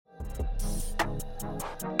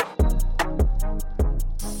What's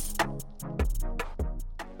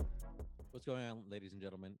going on, ladies and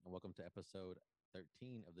gentlemen, and welcome to episode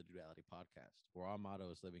 13 of the Duality Podcast, where our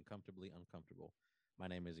motto is living comfortably uncomfortable. My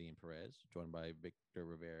name is Ian Perez, joined by Victor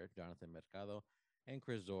Rivera, Jonathan Mercado, and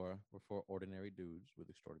Chris Zora. We're four ordinary dudes with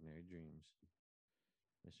extraordinary dreams.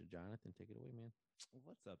 Mr. Jonathan, take it away, man.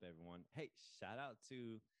 What's up, everyone? Hey, shout out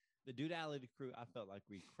to the Duality crew. I felt like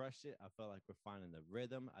we crushed it. I felt like we're finding the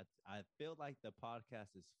rhythm. I feel like the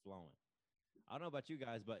podcast is flowing. I don't know about you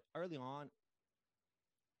guys, but early on,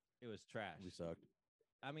 it was trash. We sucked.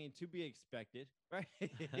 I mean, to be expected, right?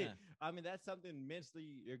 I mean, that's something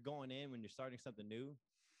mentally you're going in when you're starting something new.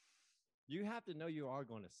 You have to know you are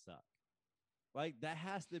going to suck. Like that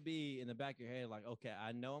has to be in the back of your head. Like, okay,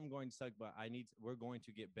 I know I'm going to suck, but we're going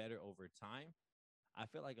to get better over time. I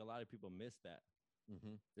feel like a lot of people miss that.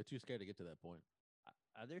 Mm-hmm. They're too scared to get to that point.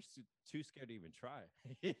 They're too scared to even try.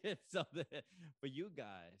 So for you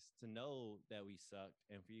guys to know that we sucked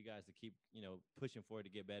and for you guys to keep, pushing forward to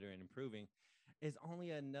get better and improving is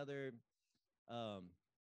only another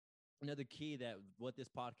key that what this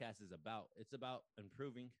podcast is about. It's about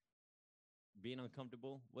improving, being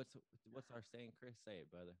uncomfortable. What's our saying, Chris? Say it,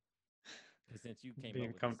 brother. Because since you came being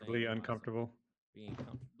up with comfortably uncomfortable. Being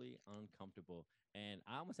comfortably uncomfortable. And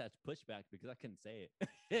I almost had to push back because I couldn't say it.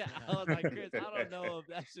 I was like, Chris, I don't know if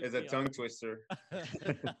that should be a tongue twister.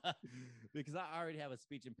 Because I already have a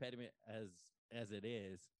speech impediment as it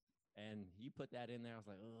is. And you put that in there. I was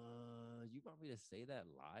like, you want me to say that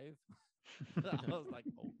live? I was like,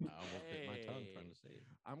 oh, I almost bit my tongue trying to say it.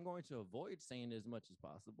 I'm going to avoid saying it as much as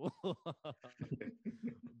possible.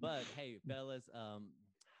 But hey, fellas,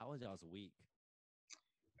 how was y'all's week?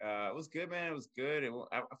 It was good, man. It was good.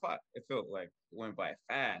 I thought it felt like it went by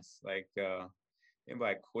fast, like it went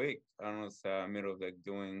by quick. I don't know, it's middle of like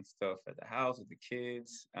doing stuff at the house with the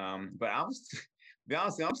kids. But I was, to be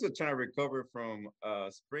honest, I'm still trying to recover from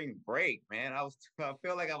spring break, man. I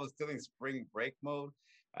feel like I was still in spring break mode.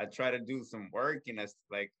 I tried to do some work, and that's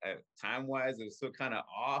like time wise, it was still kind of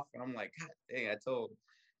off. And I'm like, God dang! I told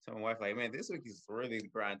my wife, like, man, this week is really the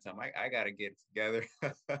grind time. I gotta get it together.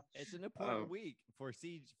 It's an important week for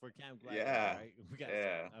Camp Glad, yeah, right? We got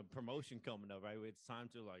a promotion coming up, right? It's time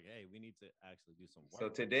to like, hey, we need to actually do some work. So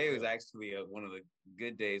today was actually one of the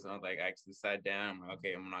good days. I was like, I actually sat down. I'm like,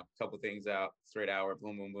 okay, I'm gonna knock a couple things out, straight hour,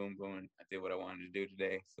 boom, boom, boom, boom. I did what I wanted to do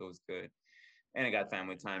today, so it was good, and I got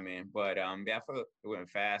family time in. But yeah, I feel it went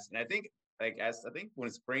fast, and I think when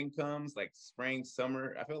spring comes, like spring,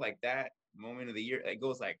 summer, I feel like that moment of the year, it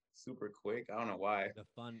goes like super quick. I don't know why. The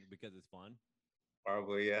fun, because it's fun.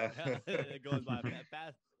 Probably, yeah. It goes by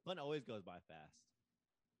fast. Fun always goes by fast.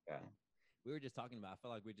 Yeah. We were just talking about, I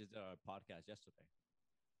felt like we just did our podcast yesterday.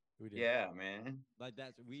 We did. Yeah, man. Like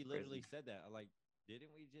we literally said that. Like,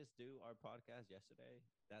 didn't we just do our podcast yesterday?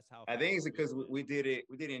 That's how I think it's because we did it.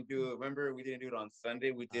 We didn't do it. Remember, we didn't do it on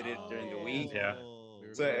Sunday. We did it during the week. Yeah.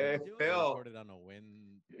 So it felt. Recorded on a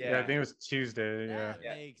Wednesday. Yeah, I think it was Tuesday. That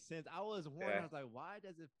makes sense. I was wondering. I was like, why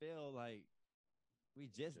does it feel like we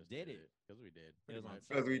just did it? Because we did.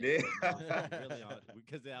 Because we did. Really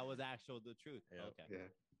because that was the truth. Yep. Okay. Yeah.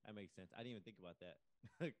 That makes sense. I didn't even think about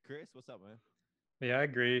that. Chris, what's up, man? Yeah, I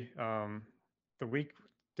agree. The week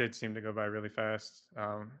did seem to go by really fast.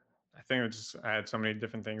 I think I had so many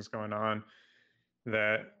different things going on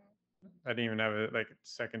that I didn't even have a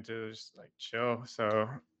second to just like chill. So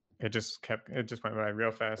it just went by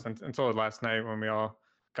real fast until last night when we all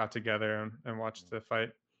got together and watched the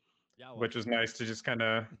fight, which was nice to just kind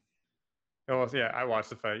of. Oh yeah, I watched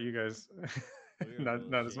the fight. You guys,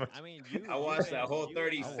 not as much. I mean, I watched that whole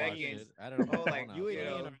 30 seconds. I don't know. Like you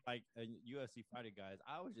and are like a UFC fighter, guys.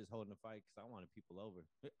 I was just holding the fight because I wanted people over.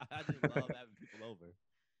 I just love having people over.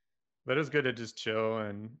 But it's good to just chill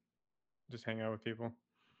and just hang out with people.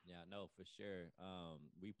 Yeah, no, for sure.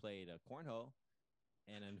 We played a cornhole,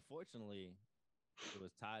 and unfortunately, it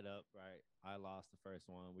was tied up. Right, I lost the first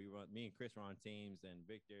one. Me and Chris were on teams, and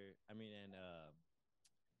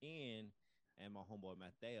Ian and my homeboy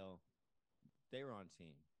Mateo, they were on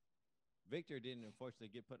team. Victor didn't unfortunately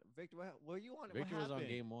get put. Victor, were you on? Victor was on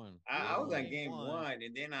game one. I was on game one,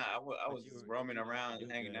 and then I was just roaming around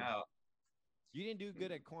and hanging out. You didn't do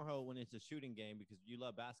good at cornhole when it's a shooting game because you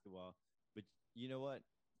love basketball. But you know what?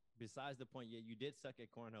 Besides the point, you did suck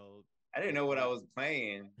at cornhole. I didn't know what I was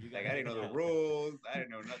playing. I didn't know the rules. I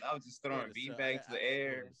didn't know nothing. I was just throwing beanbags to the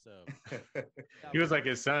air. He was like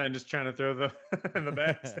his son, just trying to throw the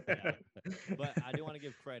bags. Yeah. But I do want to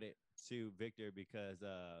give credit to Victor because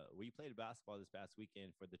we played basketball this past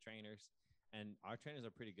weekend for the trainers. And our trainers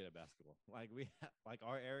are pretty good at basketball. Like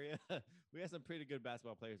our area, we have some pretty good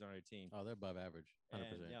basketball players on our team. Oh, they're above average,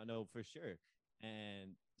 100%. Yeah, no, for sure.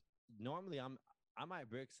 And normally I might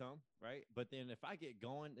brick some, right? But then if I get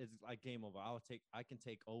going, it's like game over. I can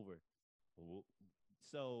take over.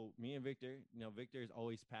 So me and Victor, Victor is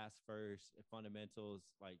always pass first, fundamentals.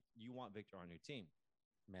 Like you want Victor on your team.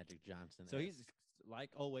 Magic Johnson. So he's like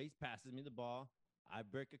always passes me the ball. I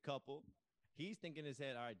brick a couple. He's thinking in his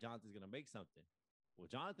head, all right, Jonathan's gonna make something. Well,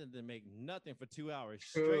 Jonathan didn't make nothing for 2 hours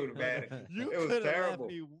straight. Dude, man, You it was could have left terrible.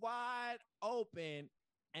 me wide open,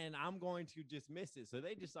 and I'm going to just miss it. So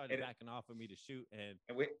they just started backing off of me to shoot.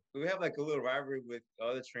 And we have like a little rivalry with the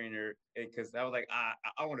other trainer because I was like,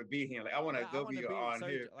 I want to beat him. Like I want to W on Sergio.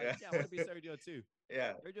 here. Like, I want to be Sergio too.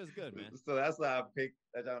 Yeah, Sergio's good, man. So that's why I picked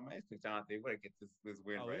Jonathan. I picked Jonathan. We're gonna get this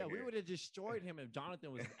win right here. We would have destroyed him if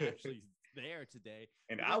Jonathan was actually there today.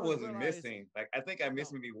 And I wasn't missing. Like I think I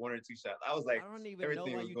missed maybe 1 or 2 shots. I was like, I don't even know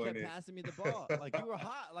why you kept passing me the ball. Like you were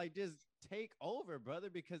hot. Like just take over, brother.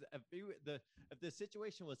 Because if the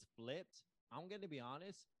situation was flipped, I'm gonna be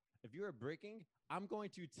honest. If you were bricking, I'm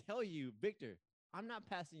going to tell you, Victor, I'm not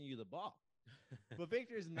passing you the ball. But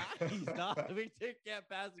Victor's nice, dog. Victor kept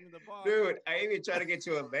passing me the ball. Dude, I even tried to get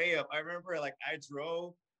you a layup. I remember like I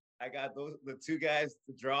drove. I got the 2 guys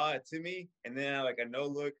to draw it to me, and then I like a no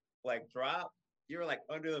look like drop. You were like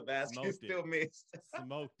under the basket, still missed.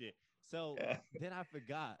 Smoked it. So then I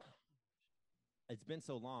forgot. It's been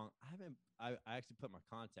so long. I actually put my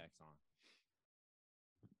contacts on,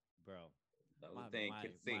 bro. My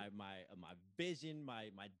vision,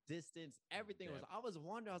 my distance, everything was. I was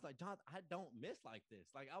wondering. I was like, John, I don't miss like this.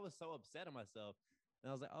 Like I was so upset at myself,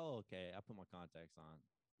 and I was like, oh, okay. I put my contacts on.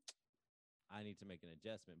 I need to make an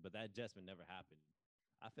adjustment, but that adjustment never happened.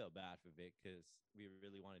 I felt bad for Vic because we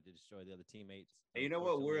really wanted to destroy the other teammates. And you know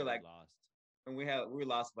what? We're like lost, and we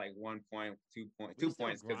lost like 1 point, 2 points, 2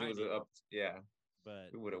 points because it was up. Yeah,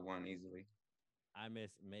 but we would have won easily. I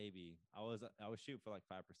missed maybe. I was shooting for like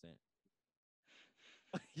 5%.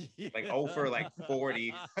 Like 0 for like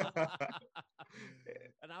 40.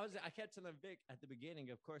 And I kept telling Vic at the beginning,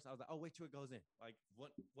 of course, I was like, oh, wait till it goes in. Like,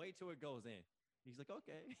 wait till it goes in. He's like,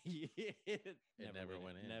 okay. It never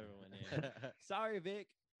went in. Never went in. Sorry, Vic.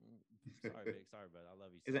 Sorry, Vic. Sorry, brother. I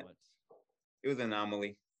love you so much. It was an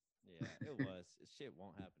anomaly. Yeah, it was. Shit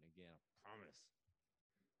won't happen again. I promise.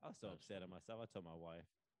 I was so upset at myself. I told my wife.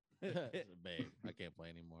 Babe, I can't play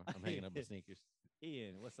anymore. I'm hanging up the sneakers.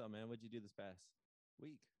 Ian, what's up, man? What'd you do this past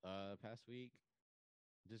week? Past week,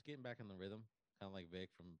 just getting back in the rhythm, kind of like Vic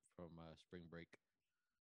from spring break.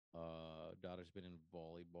 Daughter's been in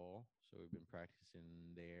volleyball, so we've been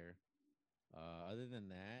practicing there. Other than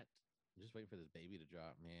that, I'm just waiting for this baby to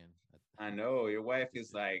drop, man. I know your wife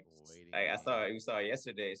is like I saw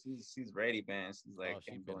yesterday. She's ready, man. She's like,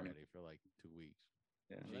 she's been ready for like 2 weeks.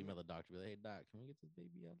 Yeah, she emailed the doctor, be like, "Hey doc, can we get this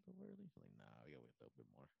baby out a little early?" She's like, "Nah, we gotta wait a little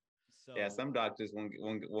bit more." So yeah, some doctors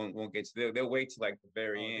won't get you. They'll wait till like the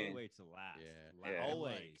very end. They'll wait till last. Yeah.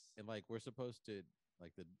 Always. And like we're supposed to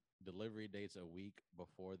like the delivery date's a week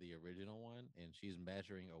before the original one, and she's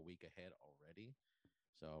measuring a week ahead already.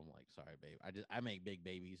 So I'm like, sorry, babe. I make big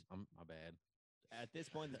babies. My bad. At this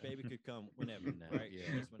point, this baby could come whenever, right?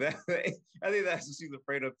 Yeah. I think that's what she's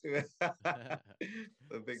afraid of too.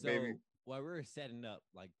 The big baby. While we were setting up,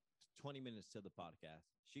 like 20 minutes to the podcast,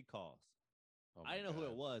 she calls. I didn't know who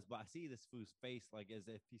it was, but I see this fool's face like as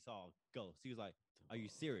if he saw a ghost. He was like, "Are you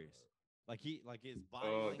serious?" Like his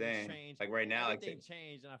body changed. Like right now, everything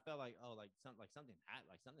changed, and I felt like something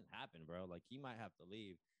happened, bro. Like he might have to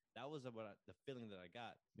leave. That was the feeling that I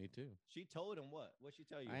got. Me too. She told him what? What'd she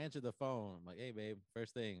tell you? I answered the phone. I'm like, "Hey, babe.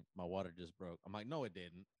 First thing, my water just broke." I'm like, "No, it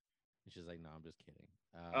didn't." And she's like, "No, I'm just kidding."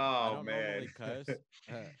 I don't normally cuss,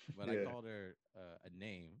 but I called her a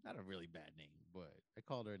name, not a really bad name, but I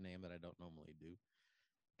called her a name that I don't normally do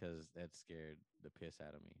because that scared the piss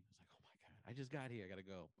out of me. It's like, oh my god, I just got here, I gotta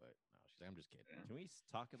go. But no, she's like, I'm just kidding. Can we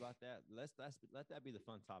talk about that? Let that be the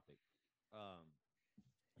fun topic.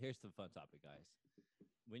 Here's the fun topic, guys.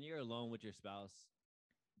 When you're alone with your spouse,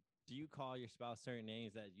 do you call your spouse certain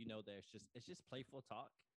names that you know that it's just playful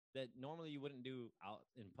talk that normally you wouldn't do out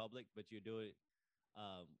in public, but you do it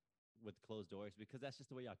with closed doors because that's just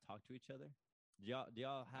the way y'all talk to each other? Do y'all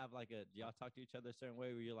talk to each other a certain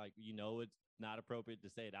way where you're like, it's not appropriate to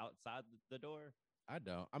say it outside the door? I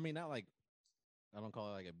don't. I mean, not like I don't call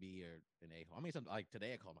it like a B or an A. I mean, something like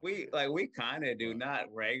today I call my we kind of do,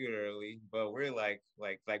 not regularly, but we're like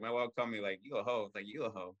my wife called me like you a hoe, like you a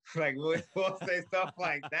hoe, like we'll say stuff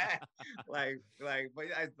like that, but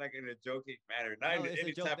it's like in a joking manner, not in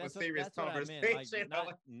any type of serious conversation.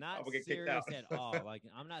 Like, not serious at all. Like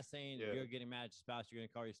I'm not saying you're getting mad at your spouse, you're gonna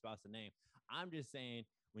call your spouse a name. I'm just saying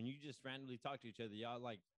when you just randomly talk to each other, y'all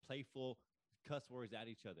like playful cuss words at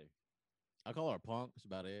each other. I call her punk. That's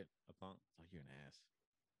about it. A punk. It's like you're an ass.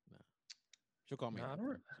 No, she'll call me. No, anything.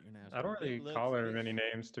 You're an I don't asshole. really Looks- call her it- many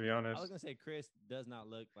names, to be I honest. was gonna say Chris does not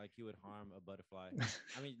look like he would harm a butterfly.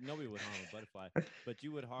 I mean, nobody would harm a butterfly, but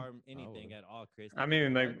you would harm anything would. at all, Chris. I because mean, your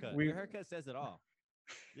like, haircut, we- your haircut says it all.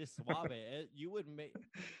 This suave, you would make.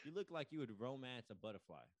 You look like you would romance a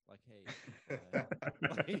butterfly. Like,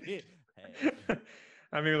 hey, hey.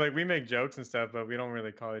 I mean, like we make jokes and stuff, but we don't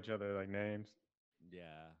really call each other like names. Yeah,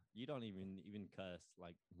 you don't even cuss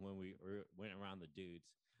like when we went around the dudes.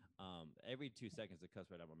 Every 2 seconds a cuss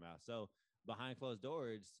right out my mouth. So behind closed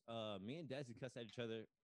doors, me and Desi cuss at each other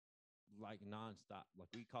like nonstop. Like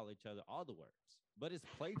we call each other all the words, but it's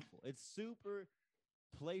playful. It's super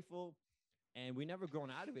playful, and we never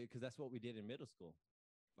grown out of it because that's what we did in middle school.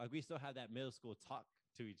 Like we still have that middle school talk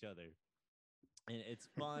to each other, and it's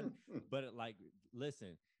fun. But like,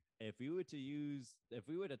 listen, if we were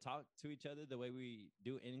to talk to each other the way we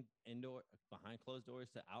do indoor behind closed doors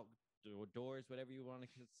to outdoors, whatever you want to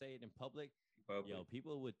say it in public, yo,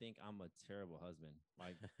 people would think I'm a terrible husband.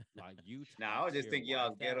 Like you. Nah, I would just think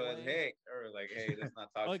y'all ghetto as heck, or like, hey, let's not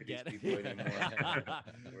talk to these people anymore.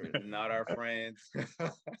 We're not our friends.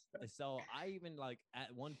 So I even like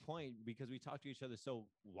at one point, because we talk to each other so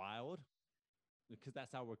wild, because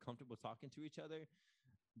that's how we're comfortable talking to each other,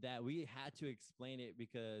 that we had to explain it,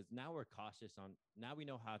 because now we're cautious on, now we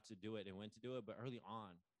know how to do it and when to do it. But early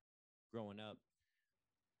on growing up,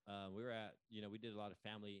 we were at, we did a lot of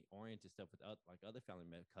family oriented stuff with like other family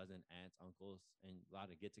members, cousin, aunts, uncles, and a lot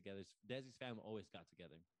of get-togethers. Desi's family always got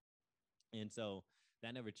together, and so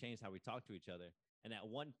that never changed how we talked to each other. And at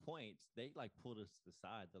one point, they like pulled us to the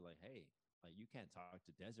side. They're like, "Hey, like you can't talk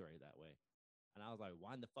to Desiree that way." And I was like,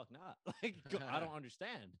 "Why in the fuck not? Like, I don't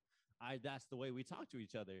understand. That's the way we talk to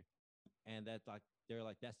each other." And that's like, they're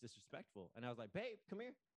like, "That's disrespectful." And I was like, "Babe, come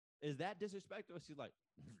here. Is that disrespectful?" She's like,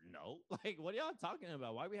 "No." Like, what are y'all talking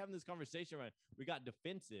about? Why are we having this conversation? Right? We got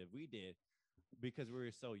defensive. We did, because we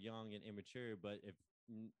were so young and immature. But if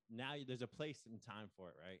now there's a place and time for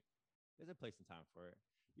it, right? There's a place and time for it.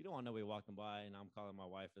 You don't want nobody walking by and I'm calling my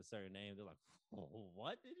wife a certain name. They're like, "Oh,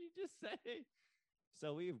 what did you just say?"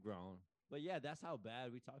 So we've grown. But yeah, that's how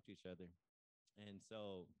bad we talk to each other. And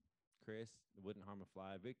so Chris wouldn't harm a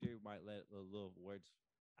fly. Victor might let the little words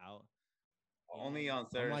out. Only on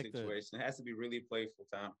certain like situations. It has to be really playful,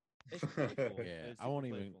 Tom. It's playful. Yeah, It's I won't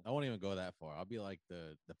super even. playful. I won't even go that far. I'll be like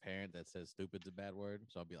the parent that says "stupid's" a bad word,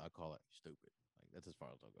 so I'll call it "stupid." Like that's as far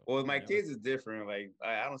as I'll go. Well, with my Yeah. kids is different. Like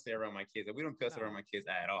I don't say around my kids. We don't cuss No. around my kids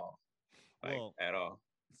at all. Like Well, at all.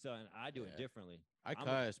 So, and I do it Yeah. differently. I I'm a-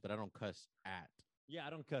 cuss, but I don't cuss at. Yeah, I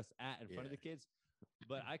don't cuss at in front of Yeah. the kids,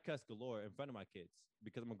 but I cuss galore in front of my kids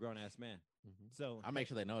because I'm a grown ass man. So I make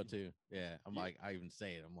sure they know it too. Yeah, I'm Yeah. like, I even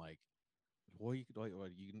say it. I'm like, well, you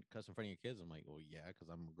can cuss in front of your kids. I'm like, well, yeah, because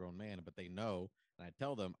I'm a grown man, but they know, and I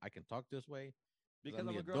tell them I can talk this way because I'm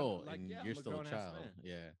I'm the a grown, adult, like, and yeah, you're I'm a still a grown-ass child. man.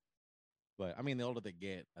 Yeah, but I mean, the older they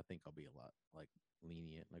get, I think I'll be a lot like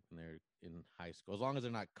lenient, like when they're in high school, as long as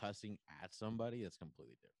they're not cussing at somebody. That's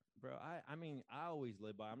completely different. Bro, I mean, I always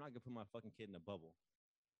live by, I'm not gonna put my fucking kid in a bubble.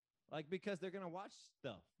 Like, because they're gonna watch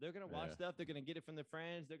stuff. They're gonna watch Yeah. stuff. They're gonna get it from their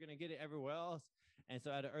friends. They're gonna get it everywhere else. And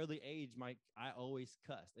so at an early age, I always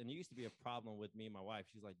cussed. And it used to be a problem with me and my wife.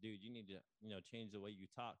 She's like, "Dude, you need to, change the way you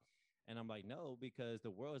talk." And I'm like, "No, because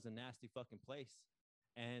the world is a nasty fucking place.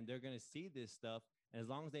 And they're gonna see this stuff. And as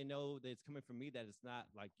long as they know that it's coming from me, that it's not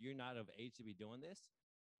like you're not of age to be doing this,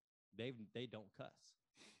 they don't cuss."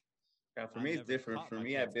 Yeah, for I've me, it's never different. caught For my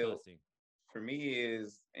me, I kids built. cussing. For me,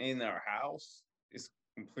 is in our house is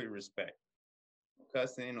complete respect. No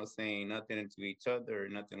cussing, no saying nothing into each other, or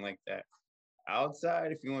nothing like that.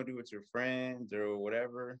 Outside, if you want to do it with your friends or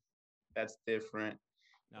whatever, that's different.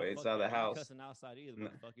 Now, But fuck inside that. the You ain't house. cussing outside either, No.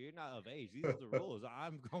 motherfucker. You're not of age. These are the rules.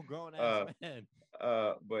 I'm a grown Uh, ass man.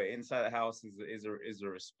 But inside the house is a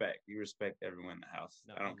respect. You respect everyone in the house.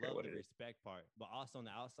 No, I don't care love what the it is. respect part, but also on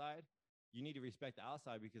the outside, you need to respect the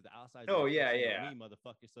outside because the outside. Oh, yeah, yeah. Me,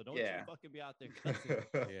 motherfucker. So don't Yeah. you fucking be out there cussing.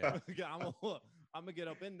 Yeah. I'm gonna get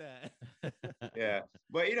up in that. Yeah,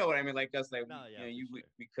 but you know what I mean. Like us, like No, yeah, you for sure.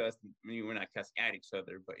 we cuss. I mean, we're not cussing at each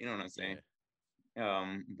other, but you know what I'm saying.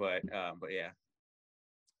 Yeah. But yeah.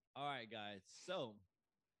 All right, guys. So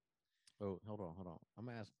Oh, hold on. I'm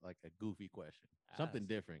gonna ask like a goofy question, something Ask.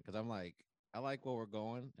 different, because I like where we're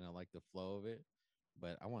going and I like the flow of it,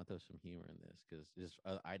 but I want to throw some humor in this because just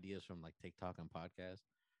ideas from like TikTok and podcast.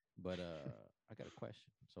 But I got a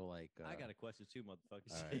question. So like, I got a question too,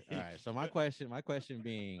 motherfucker. all right. So my question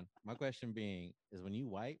being is when you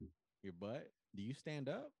wipe your butt, do you stand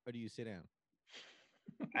up or do you sit down?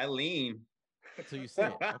 I lean. So you sit,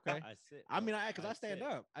 okay? I sit. I mean, no, because I stand sit.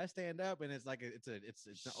 up. I stand up, and it's like it's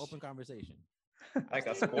an open conversation. Like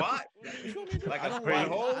a stand up. squat? What you want me to do? Like I a don't squat wipe.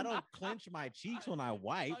 hold? I don't clench my cheeks when I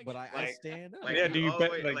wipe, but I Like- stand up. like Yeah, you do you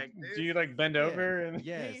always like like do you this? like bend Yeah. over and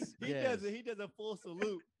Yes, He yes. does it. He does a full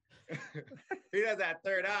salute. He does that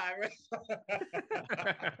third eye, right?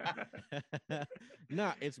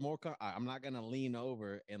 No, it's more. I'm not gonna lean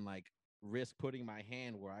over and like risk putting my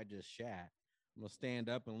hand where I just shat. I'm gonna stand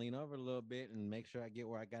up and lean over a little bit and make sure I get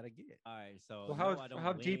where I gotta get. All right, so well, no, I don't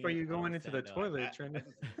how deep are lean, you I don't going into the stand up. toilet, I- Trent? You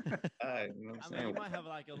know what I'm I mean, you saying? might have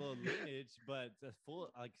like a little lineage, but the full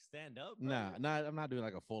like stand up. Bro. Nah, I'm not doing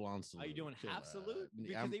like a full on salute. Are you doing Chill half out. salute?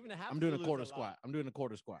 Because I'm, even a half I'm doing a salute's quarter lot. squat. I'm doing a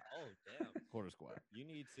quarter squat. Oh damn! Quarter squat. You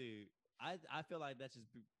need to. I feel like that's just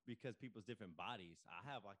because people's different bodies. I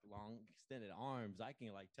have like long extended arms. I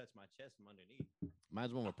can like touch my chest from underneath.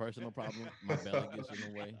 Mine's more of a personal problem. My belly gets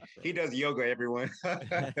in the way. He does yoga, everyone.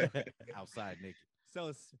 Outside naked.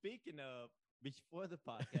 So speaking of before the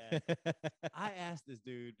podcast, I asked this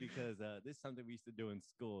dude because this is something we used to do in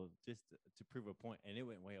school just to prove a point, and it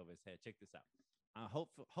went way over his head. Check this out.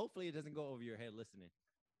 Hopefully it doesn't go over your head listening.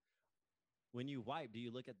 When you wipe, do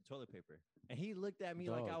you look at the toilet paper? And he looked at me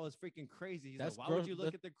like I Dog. was freaking crazy. He's That's like, "Why would gross. you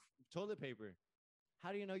look at the toilet paper?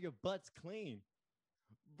 How do you know your butt's clean,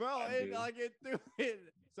 bro?" I It do. like it threw it.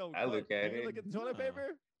 So I look do at you it. look at the toilet No.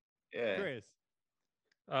 paper, Yeah. Chris?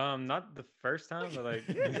 Not the first time, but like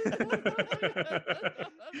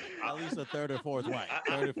At least a third or fourth wipe. I-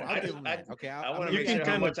 Third or fourth. I I'll give just- him I- that. Okay, I I'm wanna gonna you make can sure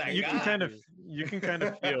how kind much of I you can got. kind of you can kind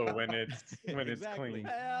of feel when it's Exactly. clean.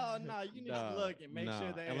 Hell no, you need Nah, to look and make sure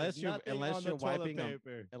nah. there Unless is you're- nothing unless on you're the toilet wiping a-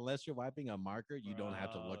 paper. Unless you're wiping a marker, you don't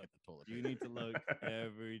have to look Bruh, at the toilet You paper. need to look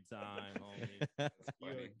every time, homie.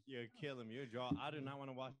 Funny. You're killing me. Your jaw. I do not want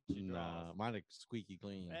to watch your Nah, draws. mine are squeaky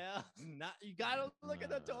clean. Hell, not. You gotta look at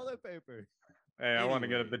the Nah. toilet paper. Hey, I want to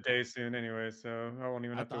get a Anyway. bidet soon anyway, so I won't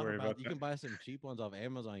even I have to thought worry about about you that. can buy some cheap ones off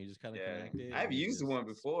Amazon. You just kind of Yeah. connect it. I've and you used just one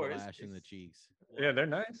before. It's- Splash in the it's- cheeks. Yeah, they're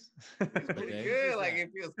nice. It's pretty Okay. good. Who's Like that?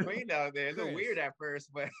 it feels clean out there. It's a little Chris. weird at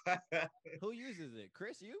first, but Who uses it?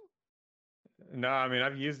 Chris, you? No, I mean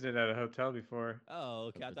I've used it at a hotel before. Oh,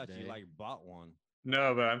 okay. I A thought you bidet. like bought one.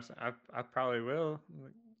 No, but I probably will.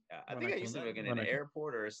 I When think I I used to can- look in when an I can-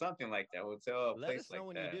 airport or something like that, hotel, Let place us know like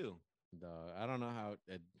when that. you do. Dog, I don't know how.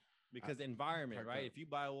 Because environment, perked right? up. If you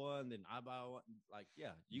buy one, then I buy one. Like,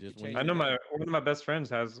 yeah, you Just can when change. you- I know it. one of my best friends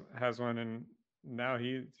has one, and now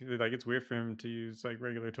he like it's weird for him to use like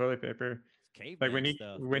regular toilet paper. It's caveman Like when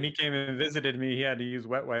stuff. he dude. came and visited me, he had to use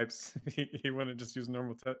wet wipes. He wouldn't just use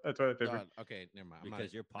normal toilet paper. Dog, okay, never mind. I'm not-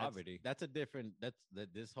 Because you're that's- poverty. That's a different.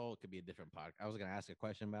 This whole could be a different podcast. I was gonna ask a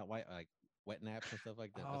question about white like wet naps and stuff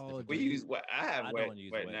like that. That's Oh, different. We Do you- use what I have I wet, don't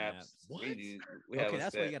use wet wet naps. naps. We, What? use, we have Okay, a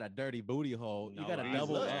that's why you set. got a dirty booty hole. No, You gotta I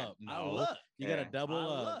double look. up. I No, look. you gotta Yeah. double I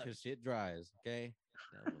up look. because shit dries. Okay.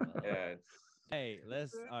 Double up. Yeah, it's, Hey,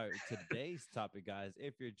 let's all right. Today's topic, guys.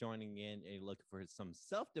 If you're joining in and you're looking for some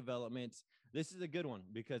self-development, this is a good one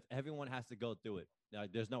because everyone has to go through it.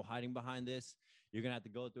 Like, there's no hiding behind this. You're gonna have to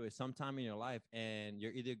go through it sometime in your life, and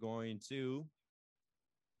you're either going to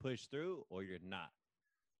push through or you're not.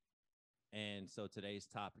 And so today's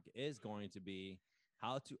topic is going to be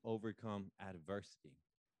how to overcome adversity.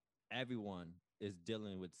 Everyone is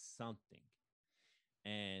dealing with something,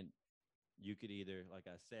 and you could either, like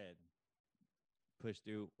I said, push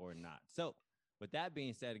through or not. So, with that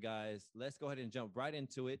being said, guys, let's go ahead and jump right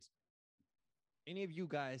into it. Any of you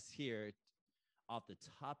guys here, off the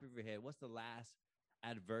top of your head, what's the last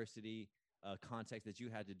adversity context that you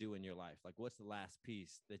had to do in your life? Like, what's the last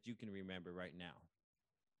piece that you can remember right now?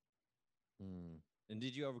 Hmm. And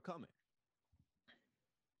did you overcome it?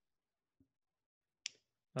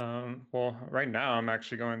 Well, right now I'm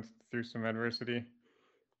actually going through some adversity.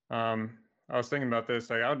 I was thinking about this.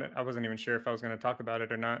 Like I wasn't even sure if I was going to talk about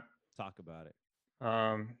it or not. Talk about it.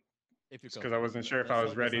 If you're Just because I wasn't sure if Let's I was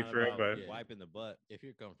hope it's ready not for it, about but Yeah. wiping the butt. if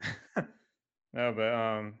you're comfortable. no,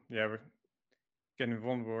 but yeah, we're getting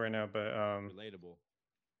vulnerable right now. But Relatable.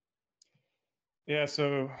 yeah,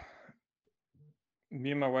 so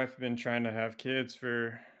me and my wife have been trying to have kids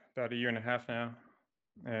for about a year and a half now,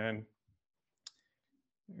 and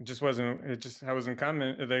I wasn't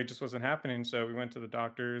coming. They just wasn't happening. So we went to the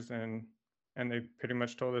doctors, and they pretty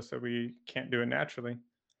much told us that we can't do it naturally.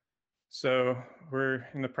 So we're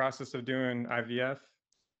in the process of doing IVF,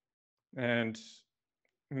 and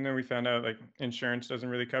then we found out like insurance doesn't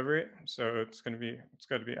really cover it, so it's got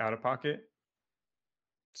to be out of pocket.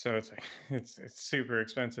 So it's like it's super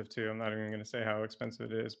expensive too. I'm not even going to say how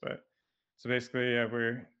expensive it is, but so basically, yeah,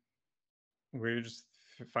 we're just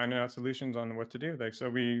finding out solutions on what to do. Like, so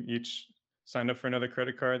we each signed up for another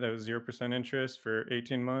credit card that was 0% interest for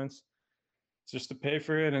 18 months, just to pay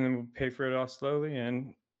for it, and then we'll pay for it all slowly.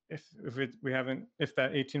 And if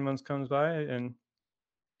that 18 months comes by and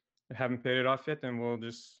we haven't paid it off yet, then we'll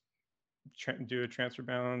just do a transfer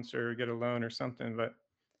balance or get a loan or something. But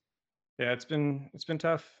yeah, it's been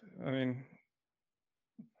tough. I mean,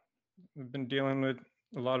 I've been dealing with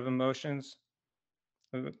a lot of emotions.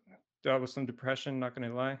 I've dealt with some depression, not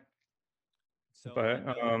gonna lie. So But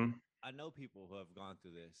I know people who have gone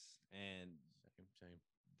through this, and Same.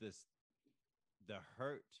 this the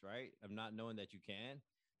hurt, right, of not knowing that you can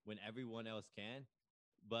when everyone else can.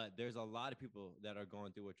 But there's a lot of people that are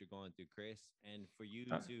going through what you're going through, Chris. And for you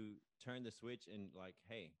Uh, to turn the switch and like,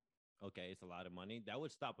 hey, okay, it's a lot of money, that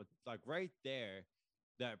would stop with like right there,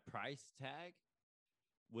 that price tag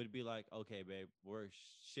would be like, okay, babe, we're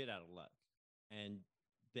shit out of luck. And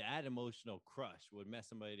that emotional crush would mess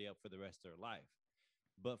somebody up for the rest of their life.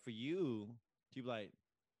 But for you to be like,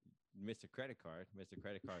 Mr. Credit Card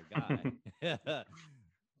guy,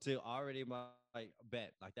 to already like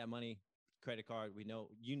bet like that money, credit card. We know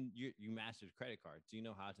you mastered credit cards. You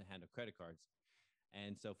know how to handle credit cards,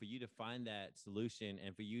 and so for you to find that solution,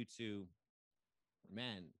 and for you to,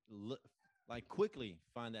 man, look like quickly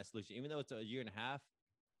find that solution, even though it's a year and a half,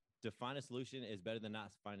 to find a solution is better than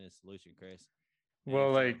not finding a solution, Chris. And well,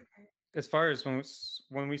 so, like as far as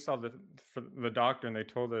when we saw the doctor and they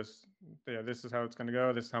told us, yeah, this is how it's gonna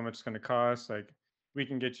go. This is how much it's gonna cost. Like we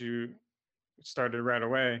can get you started right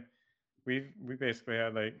away. We basically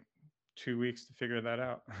had like 2 weeks to figure that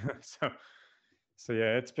out. so so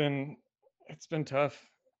yeah, it's been tough.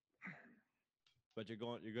 but you're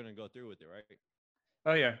gonna go through with it, right?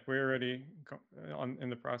 Oh yeah, we're already on in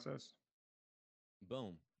the process.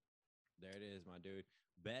 Boom. There it is, my dude.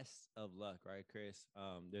 Best of luck, right, Chris?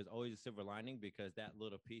 There's always a silver lining because that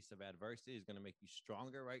little piece of adversity is going to make you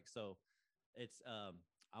stronger, right? So it's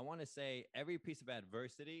I want to say every piece of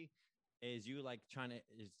adversity is you like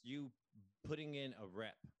is you putting in a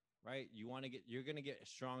rep, right? You're going to get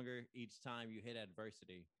stronger each time you hit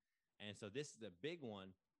adversity. And so this is a big one.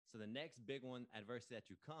 So the next big one, adversity that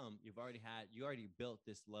you already built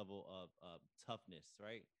this level of toughness,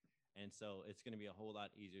 right? And so it's going to be a whole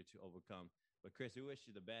lot easier to overcome. But Chris, we wish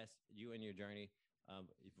you the best, you and your journey,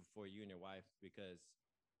 for you and your wife, because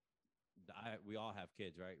we all have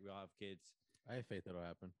kids, right? We all have kids. I have faith that'll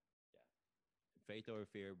happen. Yeah, faith over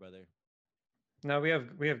fear, brother. No, we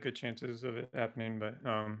have good chances of it happening, but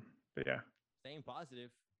yeah. Staying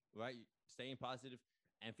positive, right? Staying positive,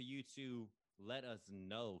 and for you to let us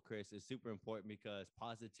know, Chris, is super important because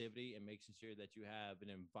positivity and making sure that you have an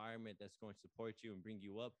environment that's going to support you and bring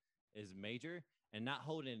you up is major, and not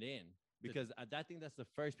holding it in, because I think that's the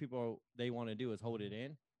first people they want to do is hold it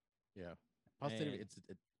in. Yeah, positivity.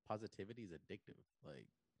 And Positivity is addictive. Like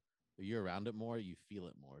if you're around it more, you feel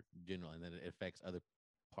it more generally, and then it affects other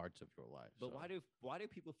parts of your life. but So, why do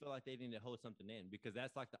people feel like they need to hold something in? Because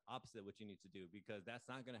that's like the opposite of what you need to do, because that's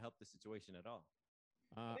not going to help the situation at all.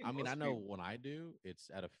 think I mean, I most know people. when I do, it's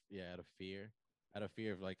out of fear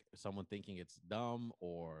of like someone thinking it's dumb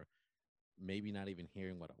or maybe not even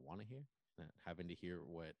hearing what I want to hear, having to hear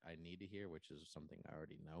what I need to hear, which is something I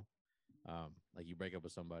already know. Like you break up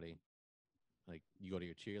with somebody, like you go to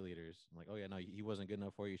your cheerleaders, like, oh yeah, no, he wasn't good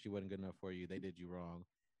enough for you, she wasn't good enough for you, they did you wrong.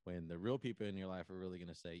 When the real people in your life are really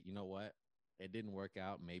gonna say, you know what, it didn't work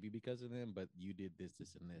out, maybe because of them, but you did this,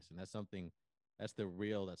 this, and this, and that's something. That's the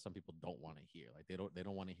real that some people don't want to hear. Like they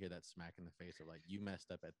don't want to hear that smack in the face of like you messed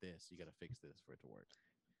up at this, you got to fix this for it to work.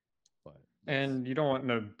 But yes, And you don't want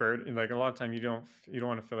no burden. Like a lot of time, you don't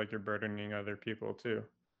want to feel like you're burdening other people too.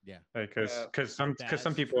 yeah, Like Yeah, because some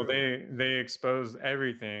That's people true. they expose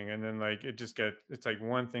everything, and then like it's like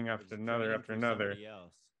one thing They're after just another praying after for another. somebody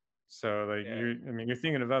else. So like yeah. I mean, you're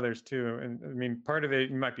thinking of others too, and I mean, part of it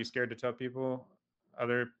you might be scared to tell people.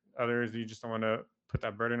 Others you just don't want to put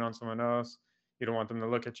that burden on someone else. You don't want them to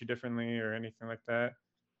look at you differently or anything like that.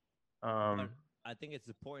 But Um, I think it's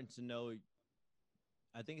important to know.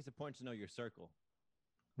 I think it's important to know your circle,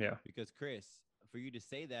 yeah. because Chris, for you to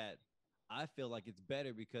say that, I feel like it's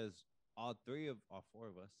better because all four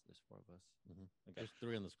of us. There's four of us. hmm Okay. there's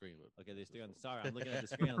three on the screen. But Okay, there's three on the. Sorry, I'm looking at the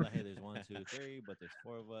screen. I'm like, hey, there's one, two, three, but there's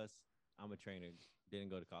four of us. I'm a trainer. Didn't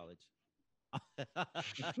go to college.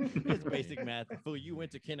 It's basic math. Fool, you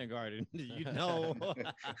went to kindergarten. You know.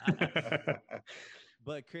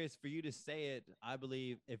 But Chris, for you to say it, I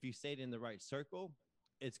believe if you say it in the right circle,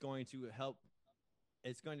 it's going to help.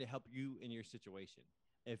 It's going to help you in your situation.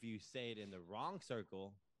 If you say it in the wrong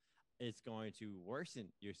circle, it's going to worsen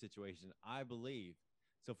your situation, I believe.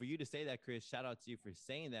 So for you to say that, Chris, shout out to you for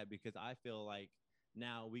saying that, because I feel like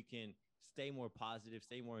now we can stay more positive,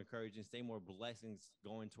 stay more encouraging, stay more blessings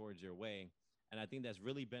going towards your way And I think that's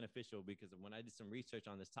really beneficial because when I did some research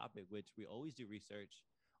on this topic, which we always do research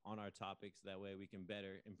on our topics, that way we can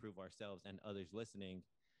better improve ourselves and others listening.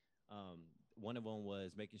 One of them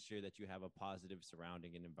was making sure that you have a positive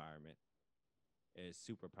surrounding and environment is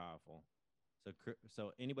super powerful.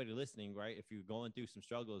 So anybody listening, right? If you're going through some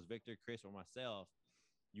struggles, Victor, Chris, or myself,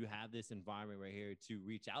 you have this environment right here to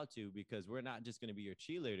reach out to, because we're not just going to be your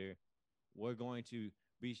cheerleader. We're going to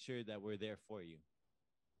be sure that we're there for you.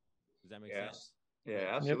 Does that make sense?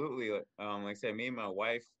 Yeah, absolutely. Yep. Like I said, me and my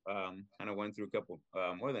wife kind of went through a couple,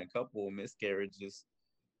 more than a couple miscarriages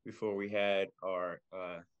before we had our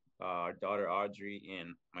daughter Audrey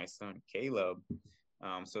and my son Caleb.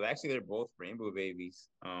 So actually, they're both rainbow babies.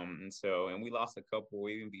 And we lost a couple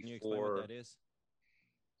even before. Can you explain what that is?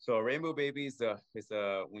 So a rainbow baby is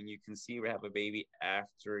when you conceive or have a baby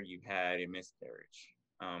after you've had a miscarriage.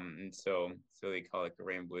 And so they call it a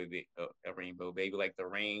rainbow baby, like the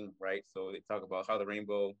rain, right? So they talk about how the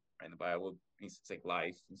rainbow in the Bible means to take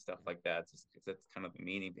life and stuff like that. That's kind of the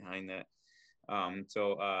meaning behind that.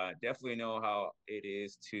 Definitely know how it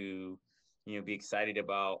is to, be excited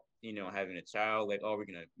about, having a child, like, oh, we're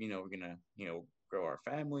gonna grow our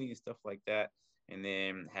family and stuff like that. And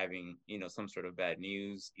then having, some sort of bad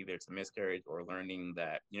news, either it's a miscarriage or learning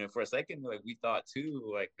that, for a second, like we thought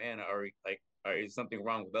too, like, man, is something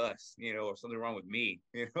wrong with us, or something wrong with me,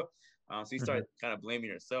 so you start kind of blaming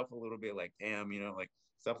yourself a little bit, like, damn, like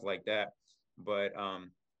stuff like that. But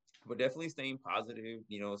definitely staying positive,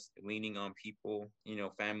 leaning on people,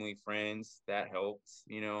 family, friends, that helps,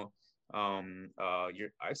 your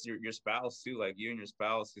spouse too, like you and your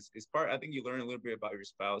spouse is part. I think you learn a little bit about your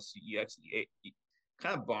spouse. You actually, it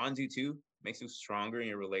kind of bonds you too, makes you stronger in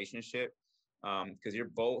your relationship. Because you're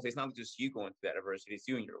both, it's not just you going through that adversity, it's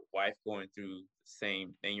you and your wife going through the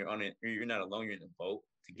same thing. You're not alone, you're in the boat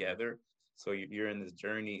together. So you're in this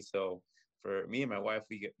journey. So for me and my wife,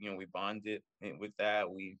 we bonded, and with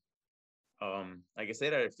that, we like I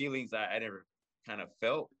said, are feelings I never kind of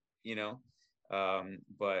felt, and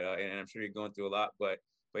I'm sure you're going through a lot, but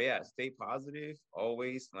yeah, stay positive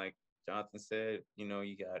always. Like Jonathan said,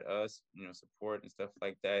 you got us, support and stuff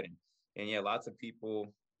like that. And yeah, lots of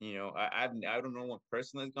people, I don't know one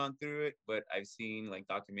person has gone through it, but I've seen like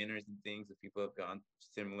documentaries and things that people have gone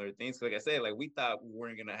similar things. Like I said, like we thought we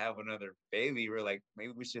weren't going to have another baby. We're like,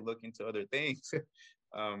 maybe we should look into other things.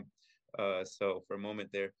 So for a moment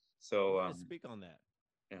there. So I want to speak on that.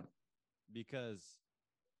 Yeah. Because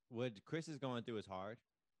what Chris is going through is hard,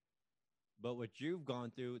 but what you've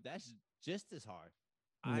gone through, that's just as hard.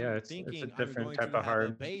 Yeah, it's a different type of hard.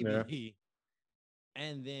 A baby,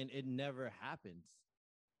 and then it never happens.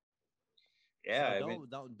 Yeah, so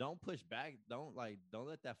don't push back. Don't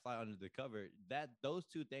let that fly under the cover. Those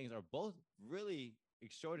two things are both really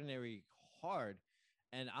extraordinary hard.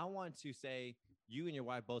 And I want to say you and your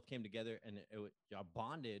wife both came together and y'all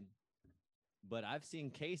bonded. But I've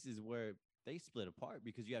seen cases where they split apart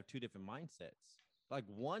because you have two different mindsets. Like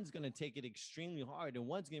one's going to take it extremely hard and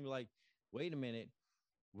one's going to be like, wait a minute,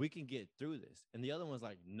 we can get through this. And the other one's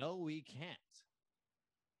like, no, we can't.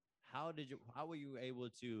 How were you able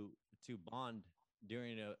to bond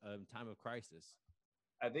during a time of crisis?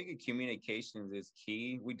 I think communications is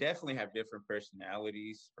key. We definitely have different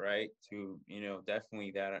personalities, right? To,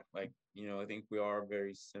 definitely that, like, I think we are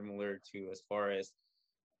very similar to as far as,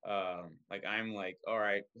 like, I'm like, all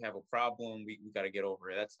right, we have a problem. We got to get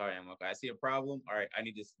over it. That's how I am. Okay, I see a problem. All right, I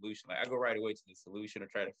need a solution. Like I go right away to the solution or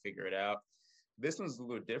try to figure it out. This one's a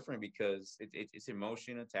little different because it's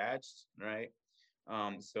emotion attached, right?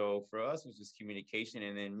 So for us, it was just communication,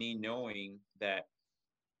 and then me knowing that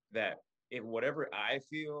if whatever I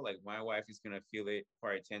feel, like my wife is gonna feel it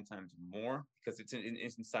probably 10 times more because it's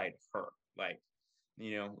inside her. Like,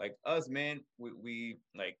 like us, man, we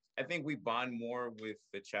like, I think we bond more with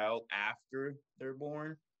the child after they're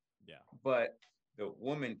born. Yeah. But the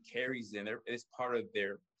woman carries them. It's part of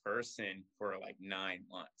their person for like 9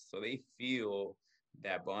 months, so they feel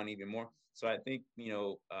that bond even more. So I think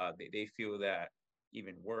they feel that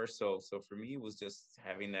even worse. So for me, it was just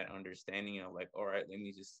having that understanding of like, all right, let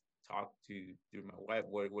me just talk through my wife.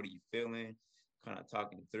 What are you feeling? Kind of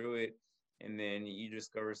talking through it, and then you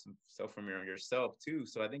discover some stuff from yourself too.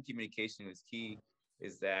 So I think communication is key.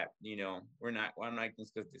 Is that I'm not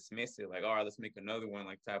just gonna dismiss it like, all right, let's make another one,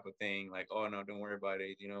 like type of thing. Like, oh no, don't worry about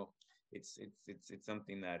it. It's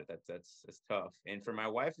something that's tough. And for my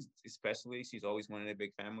wife especially, she's always wanted a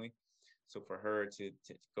big family. So for her to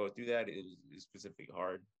go through that is specifically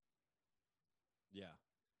hard. Yeah,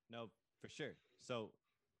 no, for sure. So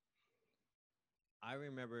I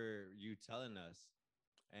remember you telling us,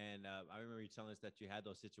 and I remember you telling us that you had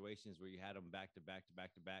those situations where you had them back to back to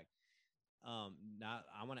back to back. Now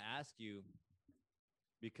I want to ask you,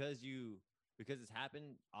 because it's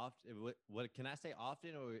happened often. What can I say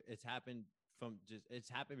often, or it's happened from just it's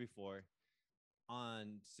happened before?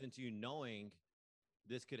 On since you knowing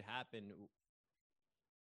this could happen,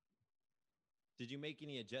 did you make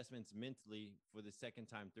any adjustments mentally for the second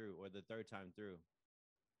time through or the third time through?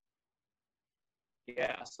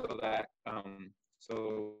 Yeah, so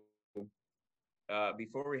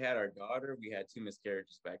before we had our daughter, we had two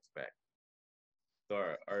miscarriages back to back.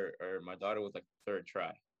 So my daughter was like the third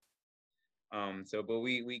try. But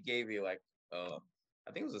we gave it like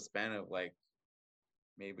I think it was a span of like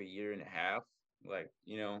maybe a year and a half, like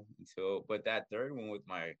until. But that third one with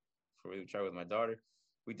my before we tried with my daughter,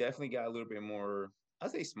 we definitely got a little bit more.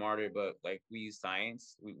 I'd say smarter, but like we use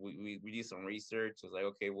science. We did some research. It was like,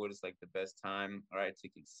 okay, what is like the best time, all right, to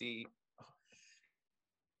conceive?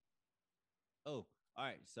 Oh, all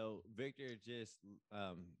right. So Victor just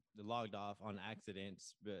logged off on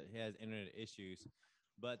accidents, but he has internet issues.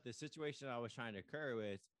 But the situation I was trying to occur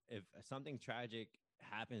with, if something tragic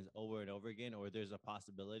happens over and over again, or there's a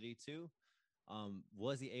possibility to,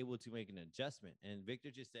 was he able to make an adjustment? And Victor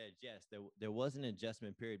just said yes, there was an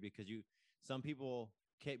adjustment period because some people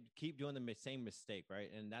keep doing the same mistake,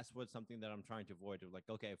 right? And that's what something that I'm trying to avoid. Like,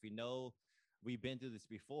 okay, if we know we've been through this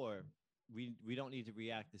before, we don't need to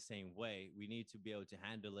react the same way. We need to be able to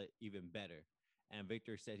handle it even better. And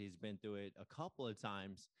Victor said he's been through it a couple of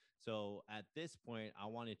times. So at this point, I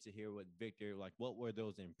wanted to hear what Victor, like, what were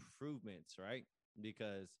those improvements, right?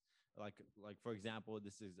 Because like for example,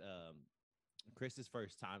 this is Chris's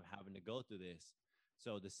first time having to go through this.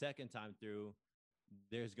 So the second time through,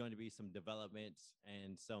 there's going to be some developments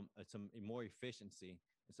and some more efficiency.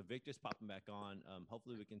 And so Victor's popping back on.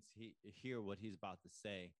 Hopefully we can hear what he's about to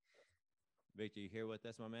say. Victor, you here with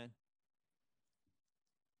us, my man?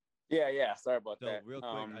 Yeah. Sorry about So that. real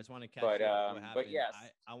quick, I just want to catch you up what happened. But yes,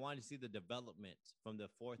 I wanted to see the development from the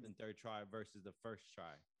fourth and third try versus the first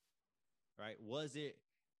try. Right? Was it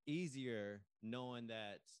easier knowing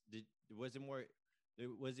that? Was it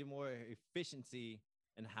more efficiency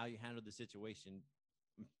in how you handled the situation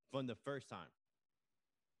from the first time?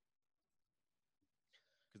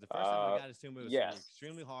 Because the first time I got to assume it was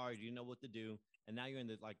extremely hard. You know what to do, and now you're in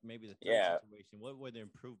the maybe the third situation. What were the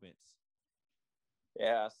improvements?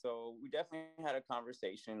 Yeah, so we definitely had a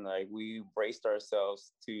conversation. Like we braced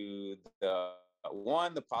ourselves to the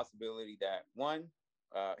possibility that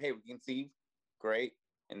hey, we conceive, great,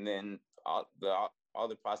 and then all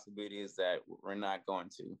the possibilities that we're not going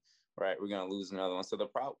to, right? We're going to lose another one. So the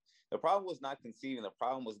problem was not conceiving. The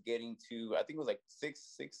problem was getting to, I think it was like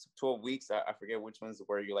 12 weeks. I forget which ones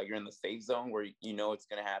where you're in the safe zone where it's going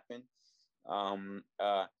to happen.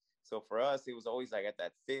 So for us, it was always like at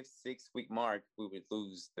that 5th, 6th week mark, we would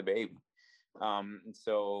lose the baby.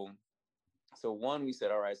 So one, we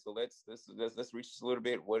said, all right, so let's reach this a little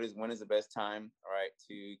bit. When is the best time, all right,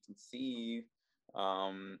 to conceive?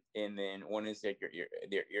 And then when is like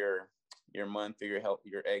your month or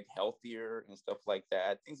your egg healthier and stuff like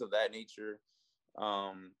that, things of that nature,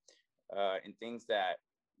 and things that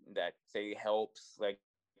say helps like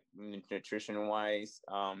nutrition wise,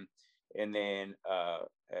 and then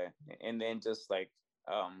just like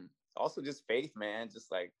also just faith, man,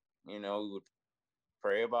 just like we would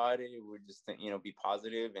pray about it. We would just be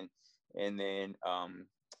positive and then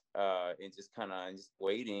and just kind of just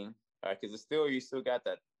waiting, because you still got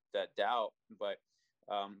that doubt, but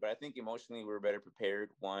I think emotionally we were better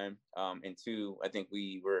prepared, one, and two, I think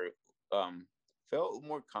we were felt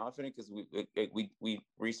more confident because we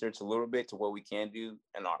researched a little bit to what we can do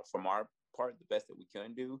and from our part the best that we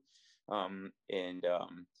can do, and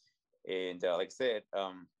like I said,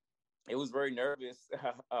 it was very nervous,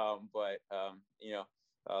 but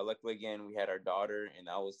luckily again we had our daughter and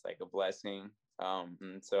that was like a blessing, but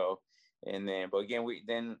again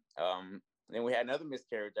then we had another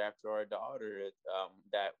miscarriage after our daughter,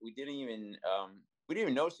 that we didn't even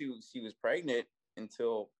know she was pregnant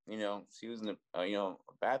until she was in the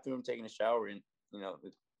bathroom taking a shower, and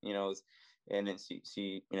and then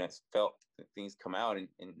she felt things come out, and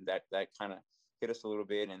that kind of hit us a little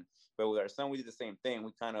bit. But with our son we did the same thing.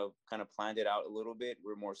 We kind of planned it out a little bit.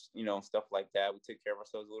 We're more stuff like that. We took care of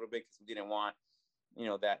ourselves a little bit because we didn't want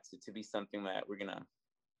that to be something that we're gonna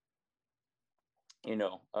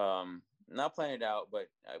not plan it out, but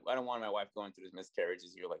I don't want my wife going through this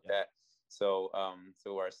miscarriages year like that. So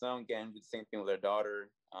our son, again, did the same thing with our daughter.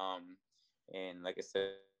 And like I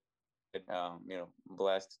said,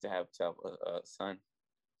 blessed to have a son.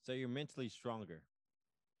 So you're mentally stronger.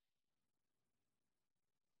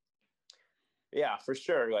 Yeah, for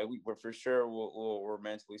sure. Like we're for sure we're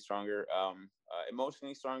mentally stronger,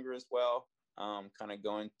 emotionally stronger as well. Kind of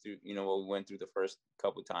going through, what we went through the first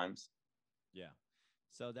couple times. Yeah.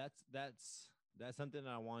 So that's something that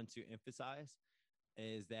I want to emphasize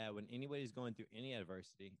is that when anybody's going through any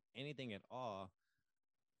adversity, anything at all,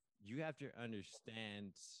 you have to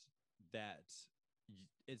understand that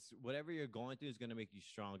it's whatever you're going through is going to make you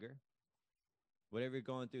stronger. Whatever you're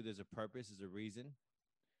going through, there's a purpose, there's a reason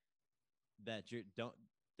that you don't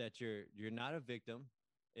that you're not a victim.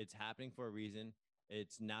 It's happening for a reason.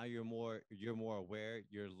 It's now you're more aware,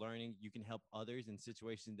 you're learning, you can help others in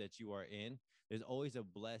situations that you are in. There's always a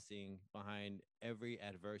blessing behind every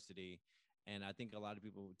adversity. And I think a lot of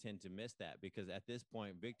people tend to miss that because at this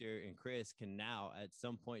point, Victor and Chris can now, at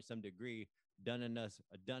some point, some degree, done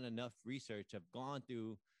enough research, have gone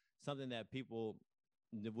through something that people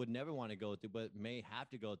would never want to go through, but may have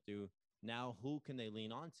to go through. Now, who can they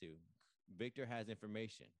lean on to? Victor has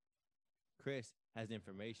information. Chris has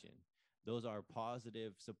information. Those are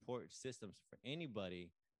positive support systems for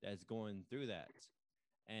anybody that's going through that.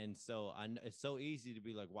 And so it's so easy to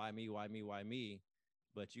be like, why me? Why me? Why me?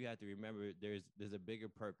 But you have to remember there's a bigger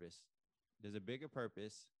purpose. There's a bigger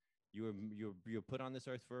purpose. You're put on this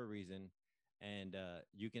earth for a reason, and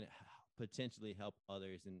you can potentially help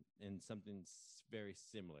others in something very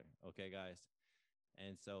similar. Okay, guys.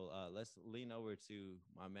 And so let's lean over to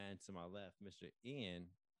my man to my left, Mr. Ian.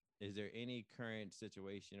 Is there any current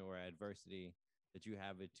situation or adversity that you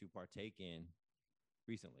have to partake in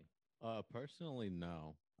recently? Personally,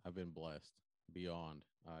 no. I've been blessed beyond.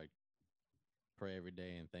 I pray every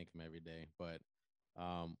day and thank him every day. But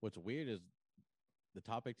what's weird is the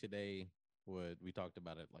topic today would we talked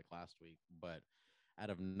about it like last week, but out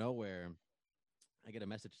of nowhere, I get a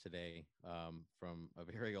message today from a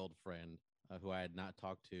very old friend who I had not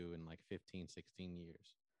talked to in like 15, 16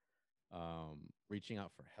 years, reaching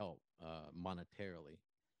out for help monetarily.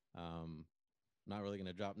 Um, not really going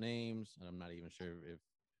to drop names, and I'm not even sure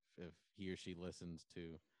if he or she listens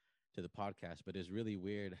to the podcast. But it's really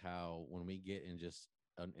weird how when we get in just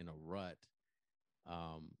in a rut,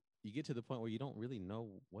 um, you get to the point where you don't really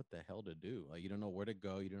know what the hell to do. Like you don't know where to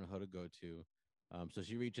go, you don't know who to go to. So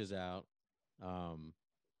she reaches out, um,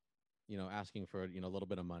 asking for a little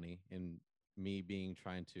bit of money, and me being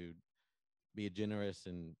trying to be a generous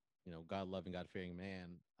and God loving, God fearing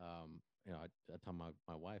man. I tell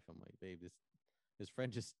my wife, I'm like, babe, this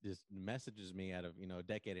friend just messages me out of a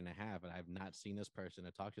decade and a half, and I've not seen this person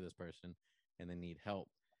or talked to this person, and they need help.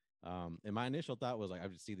 And my initial thought was like I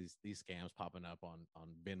would see these scams popping up on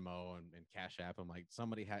Venmo and Cash App. I'm like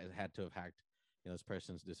somebody had to have hacked this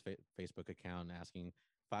person's Facebook account and asking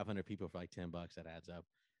 500 people for like $10. That adds up.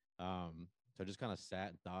 So I just kind of sat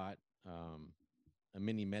and thought, a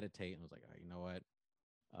mini meditate, and was like, all right, you know what?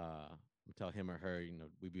 Tell him or her,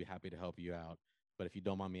 we'd be happy to help you out. But if you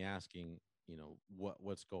don't mind me asking,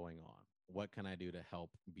 what's going on? What can I do to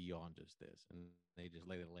help beyond just this? And they just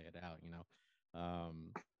lay it out,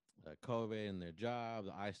 COVID and their job,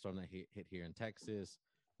 the ice storm that hit here in Texas.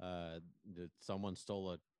 Someone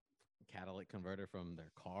stole a catalytic converter from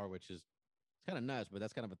their car, which is it's kind of nuts, but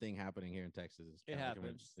that's kind of a thing happening here in Texas. It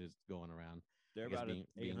happens. Is going around. They're I guess about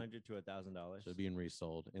being $800 to $1,000. so being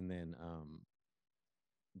resold, and then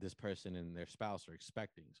this person and their spouse are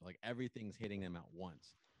expecting, so like everything's hitting them at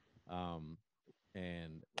once. Um,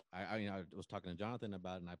 and I was talking to Jonathan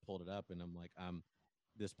about it, and I pulled it up, and I'm like,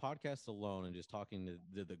 this podcast alone, and just talking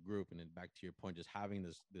to the group, and then back to your point, just having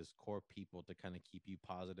this core people to kind of keep you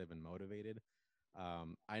positive and motivated.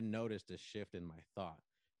 I noticed a shift in my thought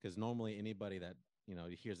because normally anybody that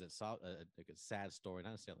hears that like a sad story,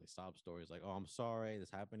 not necessarily sob stories, like, oh, I'm sorry this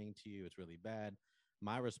happening to you, it's really bad.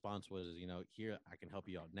 My response was, here I can help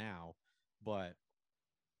you out now, but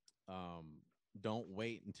um, don't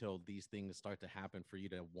wait until these things start to happen for you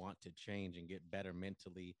to want to change and get better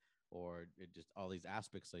mentally, or just all these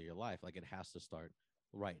aspects of your life. Like it has to start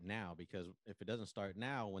right now, because if it doesn't start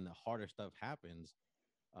now, when the harder stuff happens,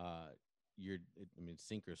 uh,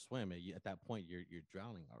 sink or swim. At that point, you're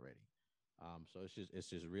drowning already. So it's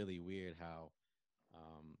just really weird how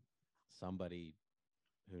um, somebody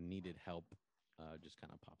who needed help just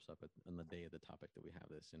kind of pops up on the day of the topic that we have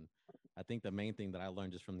this. And I think the main thing that I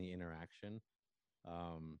learned just from the interaction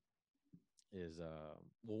um, is,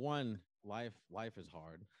 well, one, life is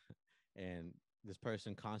hard, and this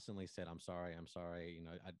person constantly said, I'm sorry,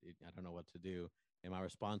 I don't know what to do. And my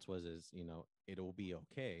response was, it'll be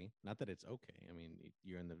okay. Not that it's okay. I mean,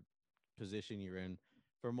 you're in the position you're in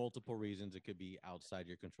for multiple reasons. It could be outside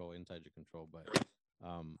your control, inside your control. But,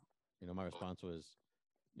 my response was,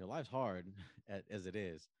 life's hard as it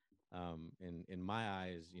is. In my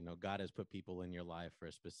eyes, God has put people in your life for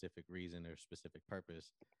a specific reason or specific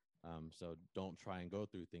purpose. So don't try and go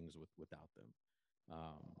through things without them.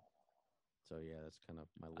 Um, so yeah, that's kind of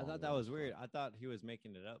my I thought that was weird. I thought he was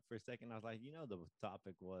making it up for a second. I was like, the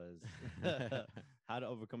topic was how to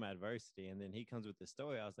overcome adversity. And then he comes with the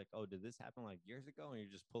story. I was like, oh, did this happen like years ago? And you're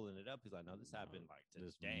just pulling it up. He's like, no, this happened like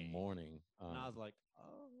this today. morning. And I was like,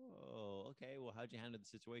 oh, okay. Well, how'd you handle the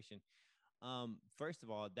situation? First of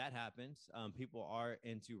all, that happens. People are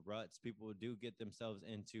into ruts. People do get themselves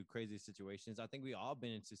into crazy situations. I think we all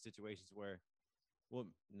been into situations where, well,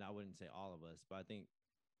 no, I wouldn't say all of us, but I think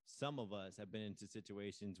some of us have been into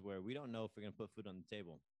situations where we don't know if we're going to put food on the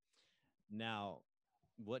table. Now,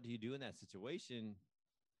 what do you do in that situation?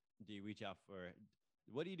 Do you reach out for,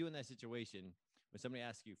 what do you do in that situation when somebody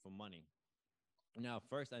asks you for money? Now,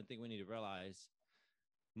 first, I think we need to realize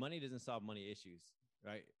money doesn't solve money issues,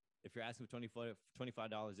 right? If you're asking for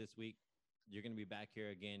 $25 this week, you're going to be back here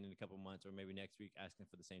again in a couple months or maybe next week asking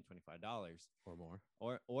for the same $25 or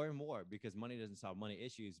more or more, because money doesn't solve money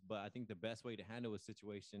issues. But I think the best way to handle a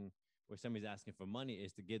situation where somebody's asking for money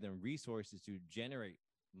is to give them resources to generate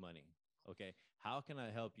money. Okay, how can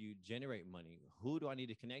I help you generate money? Who do I need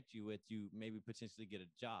to connect you with to maybe potentially get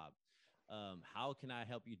a job? How can I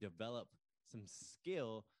help you develop some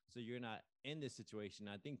skill so you're not in this situation?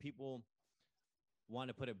 I think people want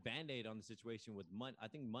to put a band-aid on the situation with money. I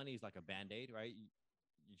think money is like a band-aid, right?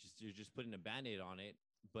 You're just putting a band-aid on it,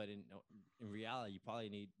 but in reality, you probably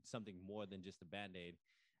need something more than just a band-aid.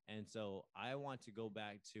 And so I want to go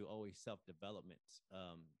back to always self-development.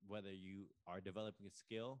 Whether you are developing a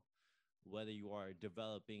skill, whether you are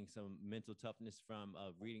developing some mental toughness from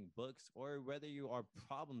reading books, or whether you are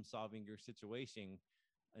problem solving your situation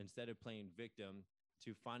instead of playing victim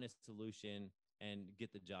to find a solution and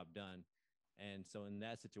get the job done. And so in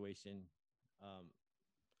that situation,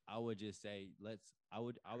 I would just say I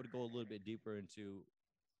would go a little bit deeper into,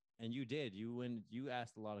 and you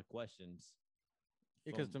asked a lot of questions.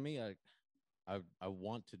 Because to me, I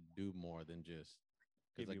want to do more than just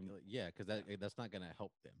because that's not gonna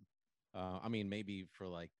help them. I mean, maybe for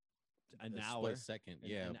like an a hour, split second,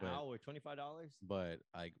 an but hour, $25. but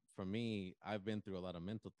like for me, I've been through a lot of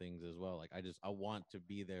mental things as well. Like I want to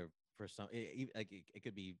be there for some. It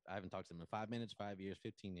could be I haven't talked to them in 5 minutes, 5 years,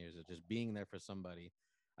 15 years. Of just being there for somebody.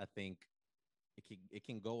 I think it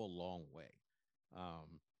can go a long way,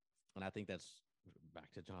 and I think that's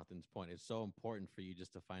back to Jonathan's point. It's so important for you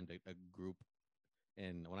just to find a group,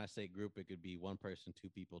 and when I say group, it could be one person, two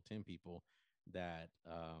people, 10 people that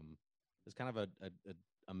is kind of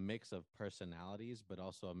a mix of personalities, but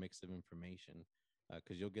also a mix of information.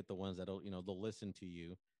 Because you'll get the ones that'll they'll listen to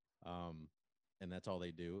you, and that's all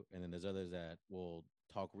they do. And then there's others that will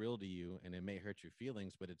talk real to you, and it may hurt your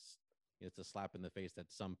feelings, but it's a slap in the face that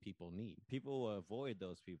some people need. People will avoid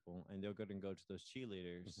those people, and they're going to go to those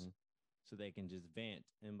cheerleaders so they can just vent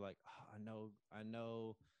and be like, oh, I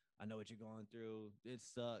know what you're going through. It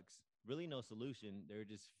sucks. Really, no solution. They're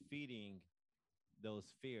just feeding those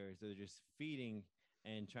fears. They're just feeding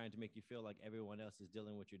and trying to make you feel like everyone else is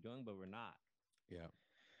dealing with what you're doing, but we're not. Yeah.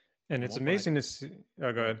 And it's amazing to see.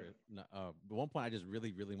 Oh, go ahead. No, the one point I just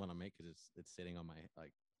really, really want to make, because it's sitting on my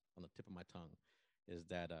on the tip of my tongue, is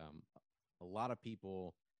that a lot of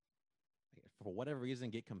people, for whatever reason,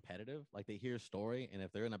 get competitive. Like they hear a story, and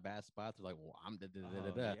if they're in a bad spot, they're like, "Well, I'm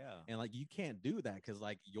yeah." And like you can't do that, because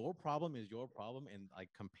like your problem is your problem, and like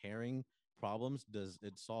comparing problems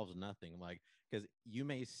solves nothing. Like because you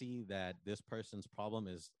may see that this person's problem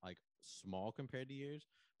is like small compared to yours,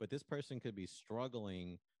 but this person could be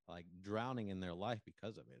struggling, like drowning in their life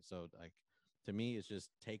because of it. So like to me, it's just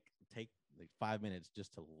take like 5 minutes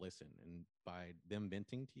just to listen, and by them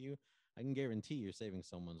venting to you, I can guarantee you're saving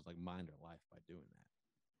someone's like mind or life by doing that.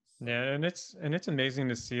 So, yeah, and it's amazing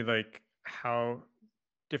to see like how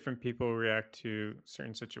different people react to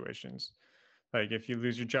certain situations. Like if you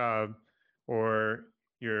lose your job, or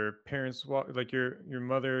your parents walk, like your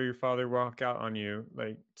mother or your father walk out on you,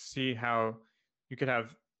 like see how you could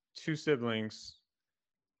have two siblings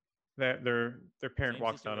that their parent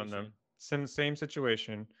walks out on them. Same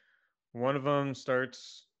situation. One of them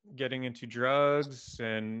starts getting into drugs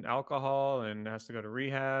and alcohol and has to go to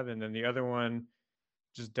rehab, and then the other one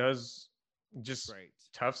just Great.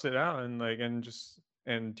 toughs it out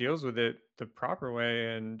and deals with it the proper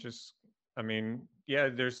way. And just, I mean, yeah,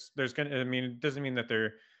 there's gonna, I mean, it doesn't mean that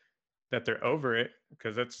they're over it,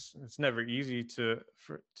 because it's never easy to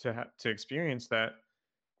experience that,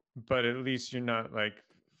 but at least you're not like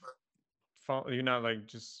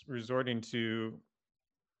just resorting to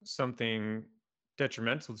something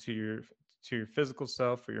detrimental to your physical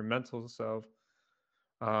self or your mental self.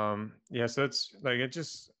 Yeah, so it's like it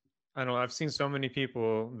just I don't know. I've seen so many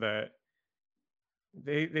people that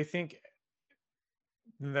they think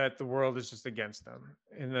that the world is just against them,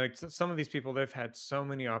 and like some of these people, they've had so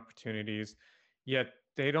many opportunities, yet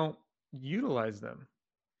they don't utilize them,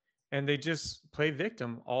 and they just play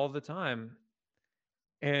victim all the time,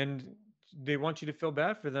 and they want you to feel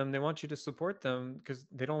bad for them. They want you to support them because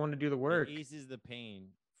they don't want to do the It work. eases the pain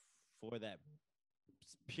for that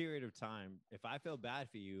period of time. If I feel bad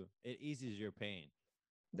for you, it eases your pain.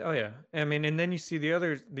 Oh yeah. I mean, and then you see the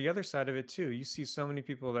other side of it too. You see so many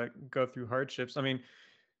people that go through hardships. I mean,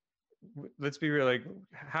 let's be real, like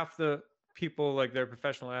half the people like they're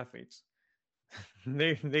professional athletes.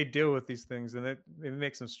 They deal with these things and it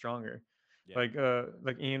makes them stronger. Yeah,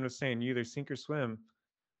 Like Ian was saying, you either sink or swim.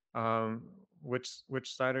 Um which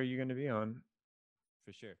side are you going to be on?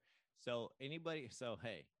 for sure. So anybody, so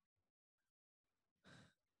hey,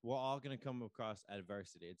 we're all gonna come across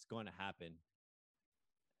adversity. It's going to happen.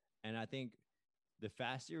 And I think the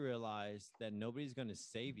faster you realize that nobody's gonna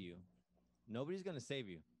save you, nobody's gonna save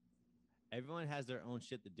you. Everyone has their own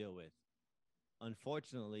shit to deal with.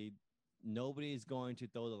 Unfortunately, nobody is going to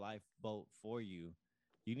throw the lifeboat for you.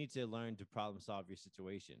 You need to learn to problem solve your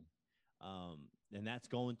situation. And that's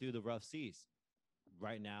going through the rough seas.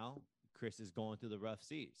 Right now, Chris is going through the rough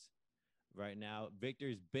seas. Right now,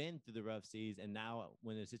 Victor's been through the rough seas. And now,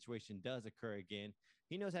 when the situation does occur again,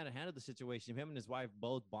 he knows how to handle the situation. Him and his wife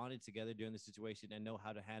both bonded together during the situation and know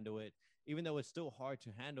how to handle it. Even though it's still hard to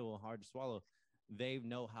handle and hard to swallow, they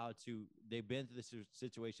know how to, they've been through this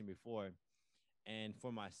situation before. And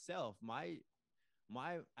for myself, my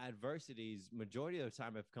adversities majority of the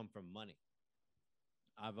time have come from money.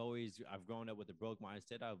 I've grown up with a broke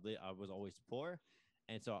mindset. I was always poor,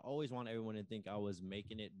 and so I always want everyone to think I was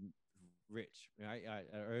making it rich. Right, at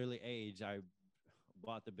an early age, I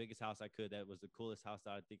bought the biggest house I could. That was the coolest house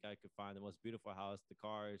that I think I could find. The most beautiful house, the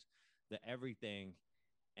cars, the everything,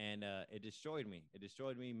 and it destroyed me. It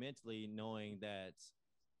destroyed me mentally, knowing that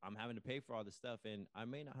I'm having to pay for all this stuff, and I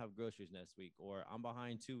may not have groceries next week, or I'm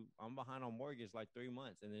behind on mortgage like 3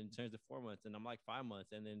 months, and then it turns to 4 months, and I'm like 5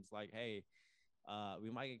 months, and then it's like, hey, we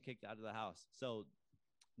might get kicked out of the house. So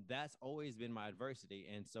that's always been my adversity,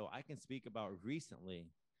 and so I can speak about recently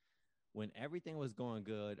when everything was going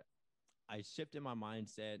good. I shifted my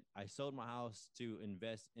mindset. I sold my house to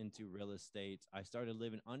invest into real estate. I started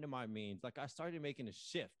living under my means. Like I started making a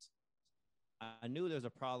shift. I knew there's a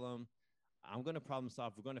problem. I'm going to problem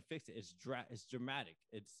solve. We're going to fix it. It's dramatic.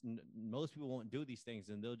 Most people won't do these things,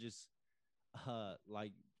 and they'll just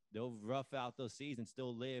like they'll rough out those seas and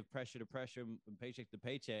still live pressure to pressure, paycheck to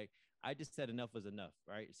paycheck. I just said enough was enough,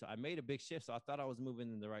 right? So I made a big shift. So I thought I was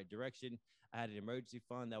moving in the right direction. I had an emergency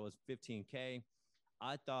fund that was 15K.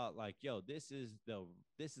 I thought like, yo, this is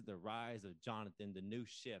the rise of Jonathan, the new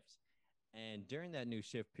shift. And during that new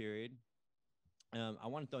shift period, I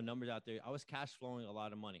want to throw numbers out there. I was cash flowing a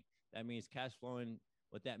lot of money. That means cash flowing.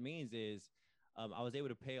 What that means is I was able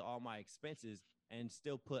to pay all my expenses and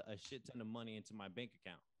still put a shit ton of money into my bank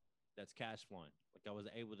account. That's cash flowing. Like I was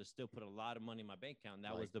able to still put a lot of money in my bank account. And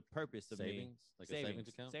that Like was the purpose of savings, me like a savings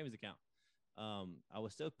account. Savings account. I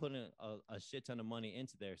was still putting a shit ton of money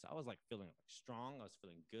into there. So I was like feeling like strong. I was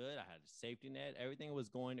feeling good. I had a safety net. Everything was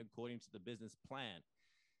going according to the business plan.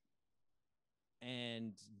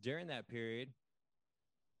 And during that period,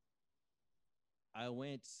 I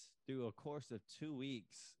went through a course of 2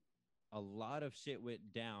 weeks. A lot of shit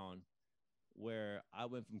went down where I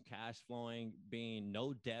went from cash flowing, being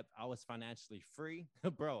no debt. I was financially free,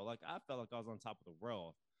 bro. Like I felt like I was on top of the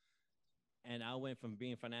world. And I went from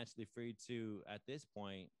being financially free to at this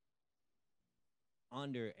point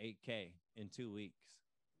under 8K in 2 weeks.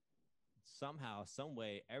 Somehow, some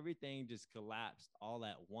way, everything just collapsed all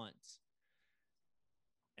at once.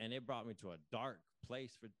 And it brought me to a dark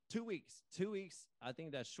place for 2 weeks. 2 weeks, I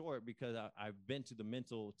think that's short because I've been to the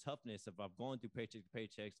mental toughness of I've gone through paycheck to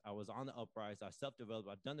paychecks. I was on the uprise. I self-developed.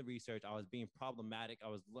 I've done the research. I was being problematic. I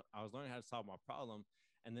was learning how to solve my problem.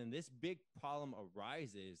 And then this big problem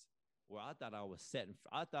arises where I thought I was set.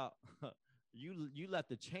 I thought you let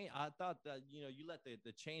the chain. I thought that you let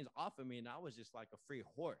the chains off of me, and I was just like a free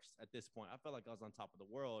horse at this point. I felt like I was on top of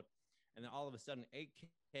the world, and then all of a sudden,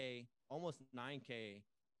 8K, almost 9K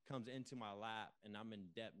comes into my lap, and I'm in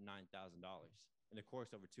debt $9,000 in the course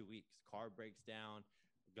over 2 weeks. Car breaks down.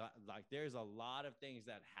 Like there's a lot of things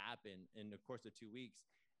that happen in the course of 2 weeks,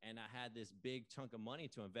 and I had this big chunk of money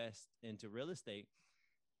to invest into real estate,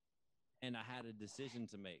 and I had a decision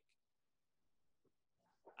to make.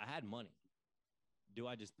 I had money. Do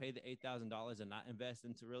I just pay the $8,000 and not invest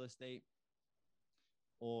into real estate,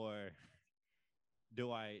 or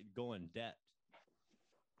do I go in debt?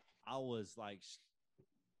 I was like,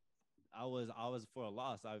 I was for a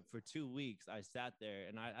loss. For 2 weeks, I sat there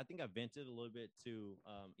and I think I vented a little bit to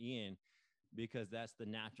Ian, because that's the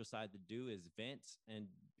natural side to do, is vent. And,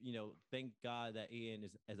 thank God that Ian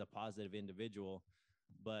is a positive individual.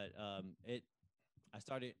 But I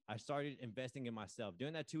started investing in myself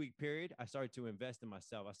during that 2 week period. I started to invest in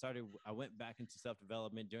myself. I went back into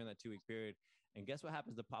self-development during that 2 week period. And guess what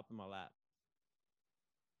happens to pop in my lap?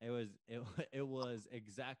 It was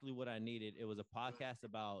exactly what I needed. It was a podcast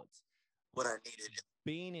about what I needed,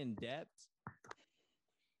 being in debt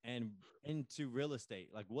and into real estate.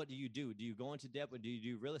 Like, what do you do? Do you go into debt or do you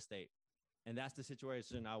do real estate? And that's the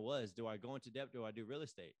situation I was. Do I go into debt or do I do real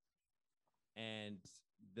estate? And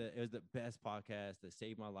it was the best podcast that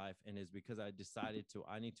saved my life. And it's because I decided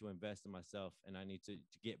I need to invest in myself, and I need to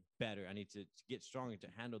get better. I need to get stronger to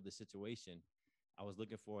handle the situation. I was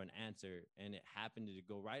looking for an answer, and it happened to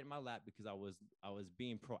go right in my lap because I was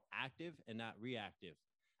being proactive and not reactive.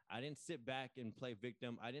 I didn't sit back and play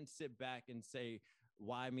victim. I didn't sit back and say,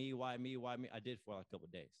 why me, why me, why me? I did for like a couple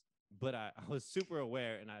of days, but I was super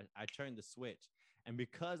aware, and I turned the switch. And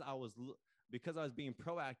because I was being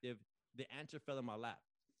proactive, the answer fell in my lap.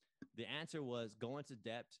 The answer was go into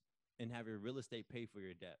debt and have your real estate pay for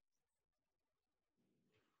your debt.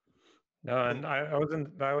 No, and I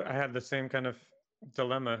wasn't. I had the same kind of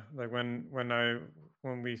dilemma. Like when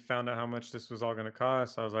we found out how much this was all going to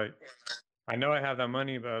cost, I was like, I know I have that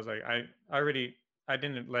money, but I was like, I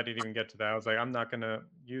didn't let it even get to that. I was like, I'm not going to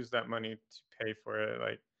use that money to pay for it,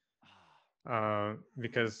 like,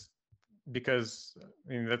 because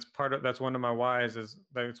I mean that's one of my whys, is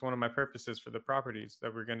that it's one of my purposes for the properties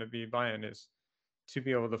that we're going to be buying, is to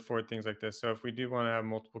be able to afford things like this. So if we do want to have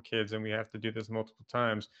multiple kids and we have to do this multiple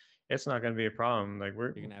times, it's not going to be a problem. Like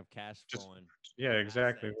you're going to have cash flowing. Yeah,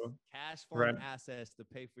 exactly. Well, cash flowing assets to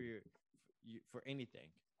pay for for anything.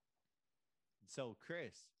 So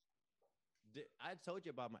Chris, I told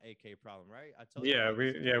you about my AK problem, right? I told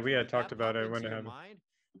you. We had talked about it when it happened. Mind,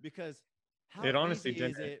 because how it honestly easy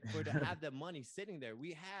is it for to have that money sitting there?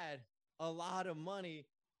 We had a lot of money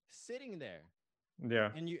sitting there. Yeah.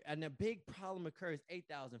 And a big problem occurs,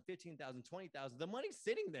 8,000, 15,000, 20,000. The money's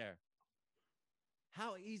sitting there.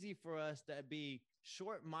 How easy for us to be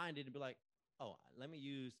short-minded and be like, oh, let me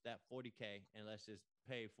use that 40K and let's just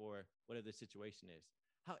pay for whatever the situation is.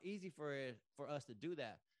 How easy for us to do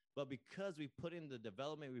that. But because we put in the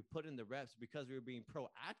development, we put in the reps, because we were being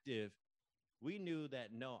proactive, we knew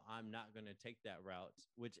that, no, I'm not going to take that route,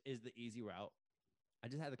 which is the easy route. I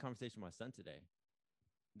just had a conversation with my son today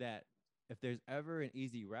that if there's ever an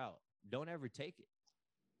easy route, don't ever take it.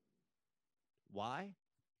 Why?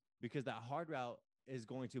 Because that hard route is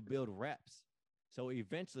going to build reps. So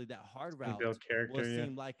eventually that hard route will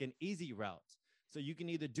seem like an easy route. So you can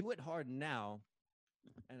either do it hard now,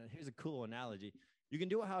 and here's a cool analogy. You can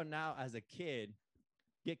do it hard now as a kid,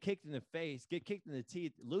 get kicked in the face, get kicked in the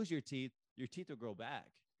teeth, lose your teeth will grow back.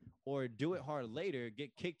 Or do it hard later,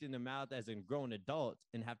 get kicked in the mouth as a grown adult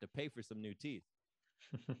and have to pay for some new teeth.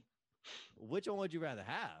 Which one would you rather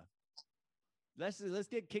have? Let's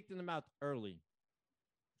get kicked in the mouth early,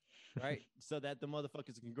 right? So that the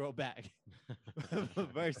motherfuckers can grow back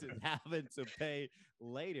versus having to pay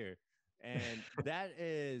later. And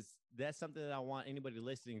that's something that I want anybody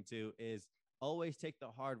listening to, is always take the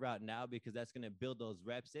hard route now, because that's going to build those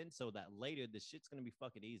reps in so that later the shit's going to be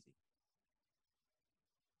fucking easy.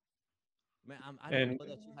 Man, I didn't know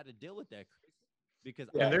that you had to deal with that, Chris, because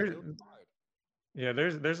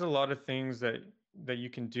there's a lot of things that you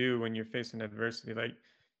can do when you're facing adversity. Like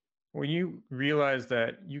when you realize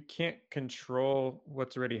that you can't control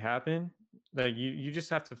what's already happened, like you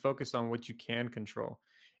just have to focus on what you can control.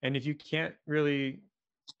 And if you can't really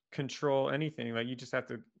control anything, like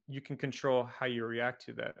you can control how you react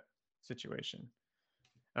to that situation.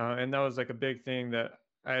 And that was like a big thing that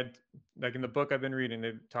I had, like in the book I've been reading,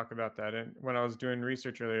 they talk about that. And when I was doing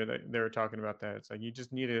research earlier, they were talking about that. It's like, you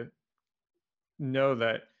just need to know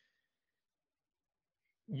that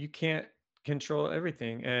you can't control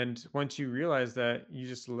everything. And once you realize that, you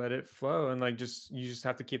just let it flow. And like, you just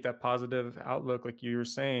have to keep that positive outlook, like you were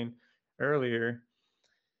saying earlier.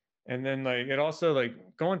 And then like, it also, like,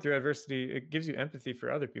 going through adversity, it gives you empathy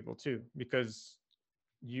for other people too, because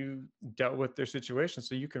you dealt with their situation,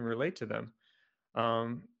 so you can relate to them.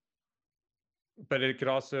 But it can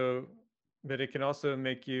also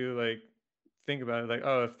make you like think about it, like,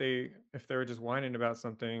 oh, if they were just whining about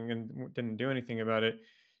something and didn't do anything about it,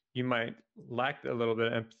 you might lack a little bit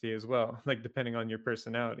of empathy as well, like depending on your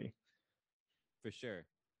personality. For sure.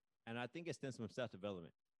 And I think it stems from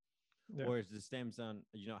self-development. Yeah. Or it stems on,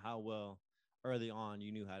 how well early on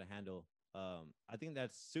you knew how to handle I think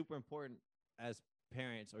that's super important as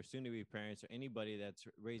parents or soon to be parents or anybody that's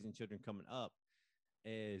raising children coming up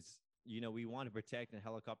is, we want to protect and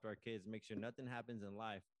helicopter our kids, make sure nothing happens in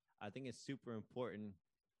life. I think it's super important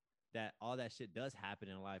that all that shit does happen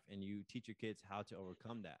in life and you teach your kids how to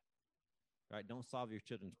overcome that. Right? Don't solve your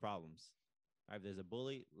children's problems. Right? If there's a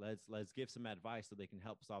bully, let's give some advice so they can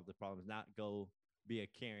help solve the problems, not go be a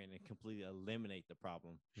Karen and completely eliminate the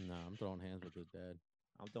problem. No, I'm throwing hands with his dad.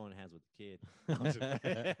 I'm throwing hands with the kid.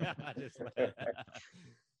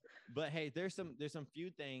 But hey, there's some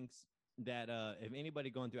few things that if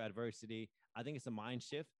anybody going through adversity, I think it's a mind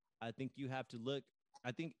shift. I think you have to look.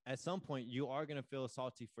 I think at some point you are going to feel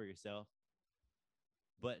salty for yourself,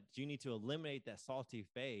 but you need to eliminate that salty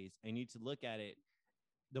phase and you need to look at it.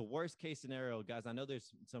 The worst case scenario, guys, I know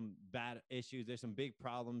there's some bad issues. There's some big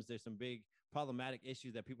problems. There's some big problematic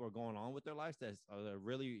issues that people are going on with their lives that are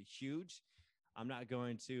really huge. I'm not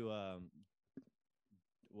going to,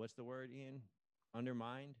 what's the word, Ian?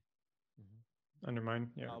 Undermined? Undermine.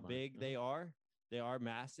 Yeah. How big they are. They are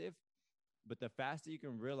massive. But the faster you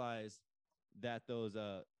can realize that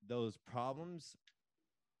those problems,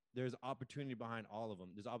 there's opportunity behind all of them.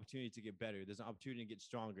 There's opportunity to get better. There's an opportunity to get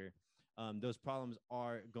stronger. Those problems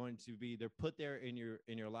are going to be, they're put there in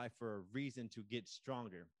your life for a reason to get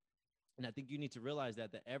stronger. And I think you need to realize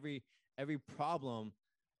that every problem,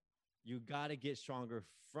 you got to get stronger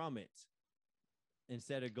from it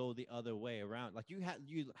instead of go the other way around. Like you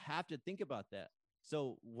have to think about that.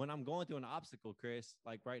 So when I'm going through an obstacle, Chris,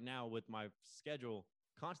 like right now with my schedule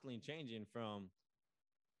constantly changing from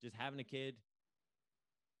just having a kid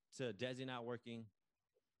to Desi not working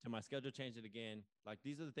to my schedule changing again, like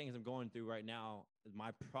these are the things I'm going through right now,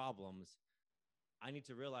 my problems. I need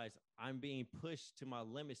to realize I'm being pushed to my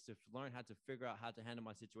limits to learn how to figure out how to handle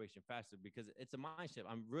my situation faster because it's a mind shift.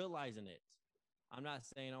 I'm realizing it. I'm not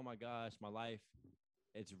saying, oh my gosh, my life,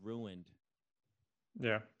 it's ruined.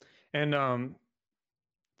 Yeah. And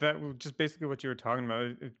that just basically what you were talking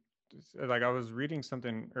about. Like I was reading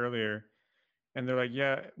something earlier and they're like,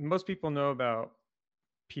 yeah, most people know about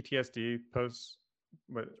PTSD,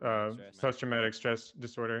 post-traumatic stress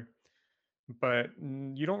disorder, but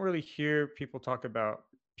you don't really hear people talk about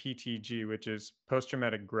PTG, which is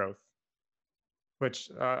post-traumatic growth, which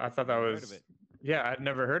I thought that was, yeah, I'd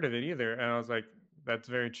never heard of it either. And I was like, that's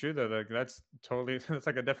very true though. Like that's totally, that's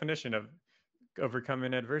like a definition of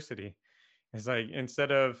overcoming adversity. It's like,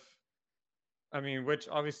 instead of, I mean, which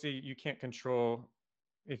obviously you can't control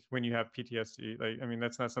when you have PTSD. Like, I mean,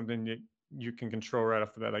 that's not something that you can control right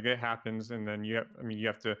off the bat. Like it happens. And then you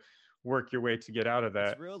have to work your way to get out of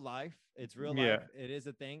that. It's real life. It's real life. It is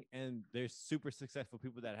a thing. And there's super successful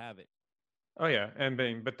people that have it. Oh yeah.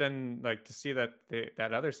 But then like to see that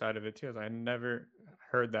that other side of it too, I never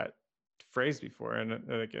heard that phrase before. And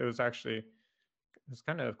like, it was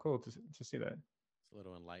kind of cool to see that. It's a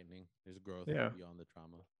little enlightening. There's growth beyond the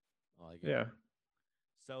trauma. I like it. Yeah.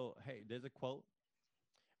 So, hey, there's a quote.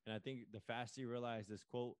 And I think the faster you realize this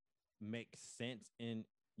quote makes sense in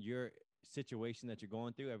your situation that you're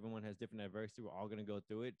going through, everyone has different adversity. We're all going to go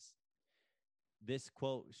through it. This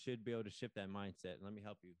quote should be able to shift that mindset. Let me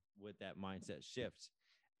help you with that mindset shift.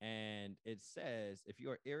 And it says, if you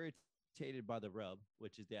are irritated by the rub,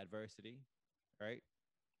 which is the adversity, right?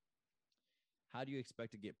 How do you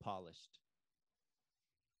expect to get polished?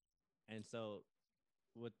 And so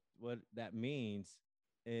what that means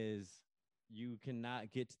is you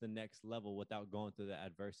cannot get to the next level without going through the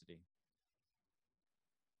adversity.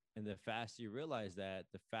 And the faster you realize that,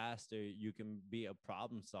 the faster you can be a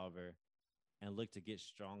problem solver and look to get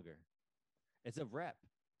stronger. It's a rep.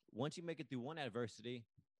 Once you make it through one adversity,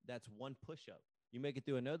 that's one push-up. You make it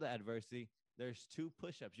through another adversity, there's two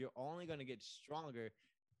push-ups. You're only going to get stronger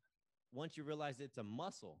once you realize it's a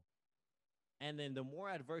muscle. And then the more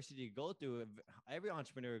adversity you go through, every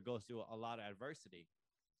entrepreneur goes through a lot of adversity,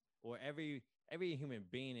 or every human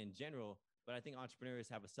being in general. But I think entrepreneurs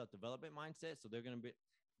have a self-development mindset. So they're going to be,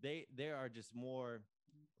 they are just more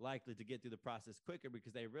likely to get through the process quicker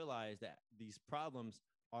because they realize that these problems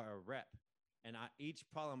are a rep. And each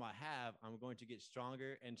problem I have, I'm going to get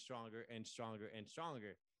stronger and stronger and stronger and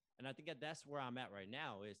stronger. And I think that's where I'm at right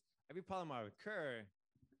now is every problem I occur,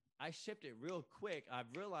 I shift it real quick. I've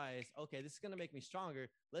realized, okay, this is going to make me stronger.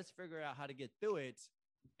 Let's figure out how to get through it.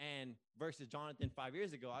 And versus Jonathan 5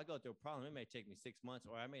 years ago, I go through a problem. It may take me 6 months,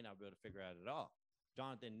 or I may not be able to figure it out at all.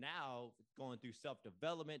 Jonathan now going through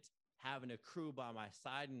self-development, having a crew by my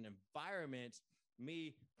side, an environment,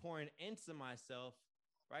 me pouring into myself,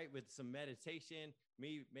 right, with some meditation,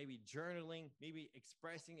 me maybe journaling, maybe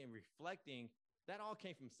expressing and reflecting. That all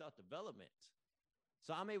came from self-development.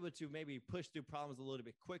 So I'm able to maybe push through problems a little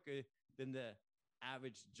bit quicker than the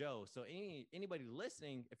average Joe. So anybody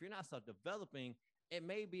listening, if you're not self-developing, it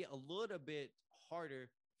may be a little bit harder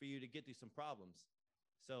for you to get through some problems.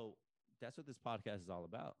 So that's what this podcast is all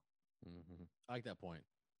about. I like that point.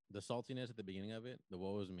 The saltiness at the beginning of it, the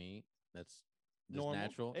woe is me, that's just Normal.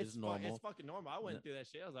 natural. It's normal. It's fucking normal. I went through that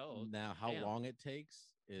shit. I was like, oh, Now, how damn. long it takes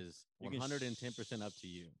is You can 110% up to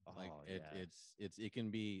you. Like Oh, yeah. it can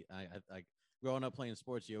be. I like growing up playing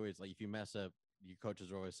sports. You always like if you mess up, your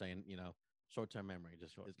coaches are always saying, short-term memory.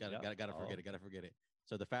 Just it's gotta Yep. gotta Oh. forget it. Gotta forget it.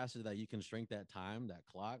 So the faster that you can shrink that time, that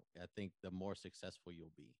clock, I think the more successful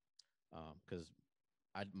you'll be. Because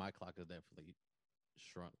my clock is definitely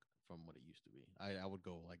shrunk from what it used to be. I would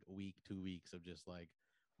go like a week, 2 weeks of just like,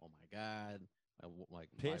 oh my god, like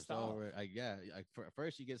Pissed life's off. over.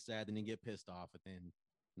 First you get sad, then you get pissed off, and then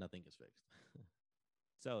nothing is fixed.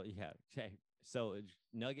 So yeah, okay. So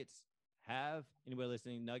Nuggets have anybody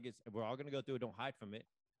listening? Nuggets, we're all gonna go through it. Don't hide from it.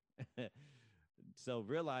 So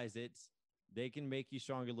realize they can make you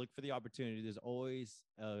stronger. Look for the opportunity. There's always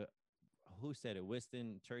who said it?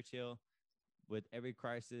 Winston Churchill. With every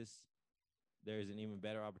crisis, there's an even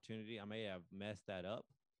better opportunity. I may have messed that up.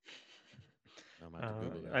 I'm gonna have to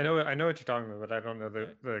Google that. I know what you're talking about, but I don't know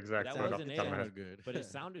Okay. the exact That quote off the wasn't top of my it. head. good, But it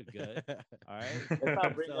sounded good. All right. Let's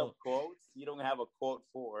not bring So- up quotes. You don't have a quote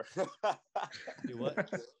for. Do what?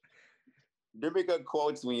 There be good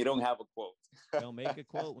quotes when you don't have a quote. Don't make a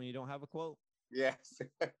quote when you don't have a quote. Yes.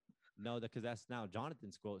 No, because that's now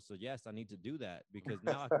Jonathan's quote. So yes, I need to do that because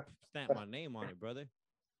now I can stamp my name on it, brother.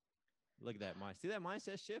 Look at that mind. See that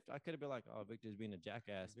mindset shift? I could have been like, "Oh, Victor's being a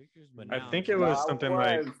jackass." But I now think I'm it was I something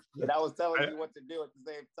like and I was telling I- you what to do at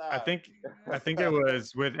the same time. I think it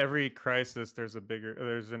was with every crisis there's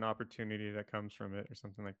an opportunity that comes from it or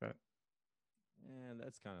something like that. Yeah,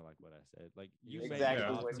 that's kind of like what I said. Like you Exactly made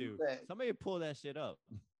it off what you too. said. Somebody pull that shit up.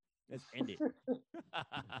 Let's end it.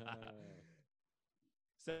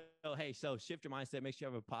 So hey, so shift your mindset. Make sure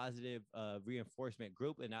you have a positive reinforcement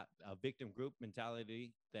group and not a victim group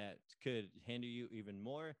mentality that could hinder you even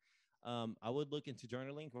more. I would look into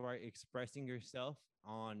journaling, right? Expressing yourself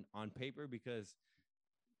on paper because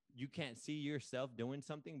you can't see yourself doing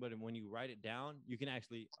something, but when you write it down, you can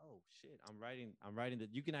actually, oh shit, I'm writing that.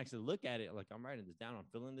 You can actually look at it like I'm writing this down. I'm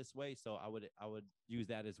feeling this way. So I would use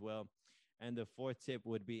that as well. And the fourth tip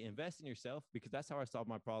would be invest in yourself because that's how I solved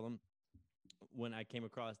my problem when I came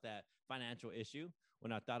across that financial issue,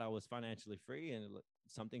 when I thought I was financially free and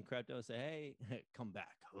something crept up and said, hey, come back.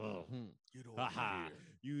 Oh, Get over haha. here.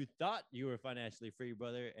 You thought you were financially free,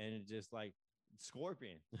 brother. And it just like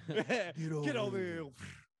scorpion. Get over here.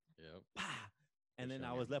 Yep. Bah. And Push then on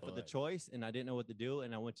I your was left with the butt. choice and I didn't know what to do.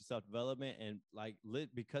 And I went to self-development and like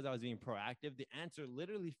because I was being proactive, the answer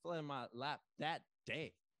literally fell in my lap that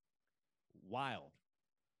day. Wild.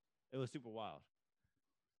 It was super wild.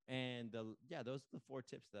 And those are the 4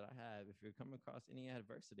 tips that I have. If you're coming across any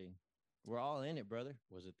adversity, we're all in it, brother.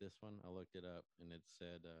 Was it this one? I looked it up and it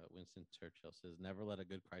said Winston Churchill says, "Never let a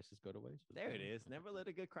good crisis go to waste." Was There that it one? is. Never let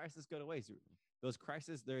a good crisis go to waste. Those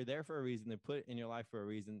crises, they're there for a reason. They're put in your life for a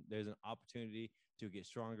reason. There's an opportunity to get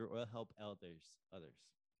stronger or help others.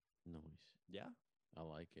 Nice. Yeah, I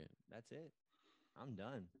like it. that's it. I'm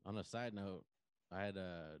done. On a side note, I had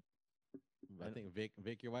I think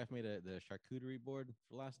Vic, your wife made the charcuterie board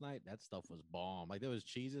for last night. That stuff was bomb. Like there was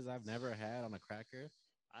cheeses I've never had on a cracker.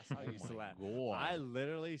 I saw you Oh my slap. God. I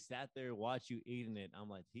literally sat there and watched you eating it. I'm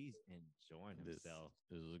like, he's enjoying This himself.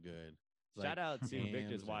 was good. Shout out to hams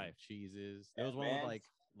Victor's and wife. Cheeses. Yeah, There was one with man.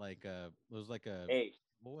 it was like a Hey,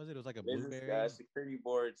 what was it? It was like a business blueberry. security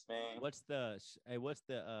boards, man. What's the Yeah. what's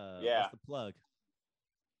the plug?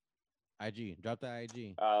 IG. Drop the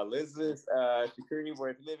IG. Liz's security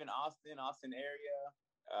board. If you live in Austin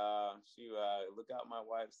area, she look out my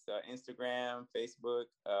wife's Instagram, Facebook,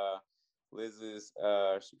 Liz's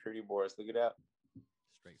security boards. Look it up.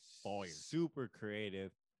 Straight fire. Super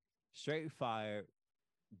creative, straight fire,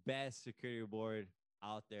 best security board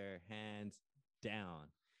out there, hands down.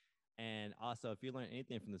 And also, if you learn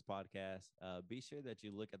anything from this podcast, be sure that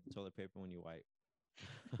you look at the toilet paper when you wipe.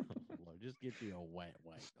 Lord, just get you a wet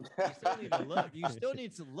wipe. You still need to look. You still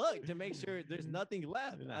need to look to make sure there's nothing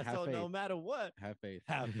left. Have So no faith. matter what, Have faith.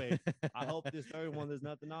 have faith. I hope this third one there's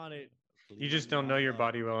nothing on it, You just don't know your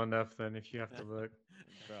body well enough then if you have to look.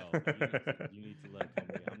 bro. You need to look,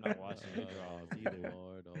 homie. I'm not washing your drawers either.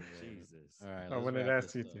 Lord, oh Lord. Jesus. All right. I let's wanted to wrap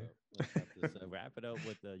ask this you to. up. Let's wrap this up. Wrap it up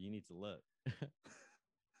with the you need to look.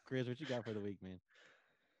 Chris, what you got for the week, man?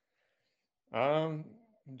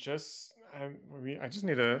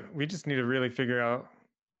 We just need to really figure out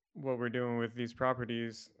what we're doing with these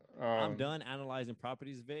properties. I'm done analyzing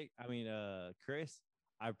properties, Vic. I mean, Chris,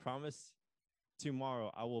 I promise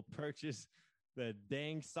tomorrow. I will purchase the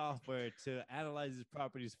dang software to analyze these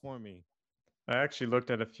properties for me. I actually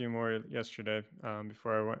looked at a few more yesterday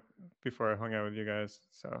before I hung out with you guys.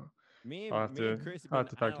 So Me I'll and have me and to Chris have I'll been have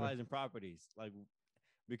to talk to them. analyzing properties, like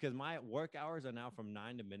because my work hours are now from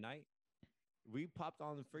 9 to midnight. We popped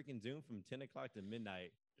on the freaking Zoom from 10 o'clock to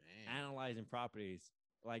midnight, analyzing properties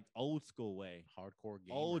like old school way, Hardcore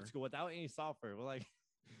gamer. old school without any software. We're like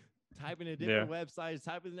typing in Yeah. different websites,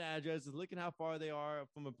 typing in the addresses, looking how far they are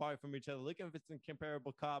apart from each other, looking if it's in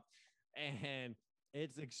comparable cop, and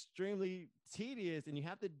it's extremely tedious, and you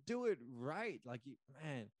have to do it right. Like,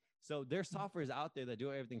 man. So there's softwares out there that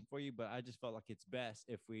do everything for you, but I just felt like it's best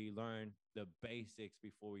if we learn the basics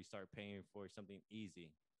before we start paying for something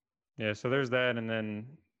easy. Yeah, so there's that, and then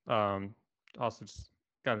also just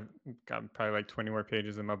got probably like 20 more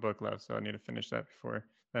pages in my book left, so I need to finish that before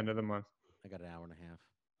the end of the month. I got an hour and a half.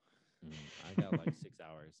 I got like 6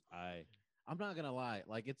 hours. I'm not gonna lie,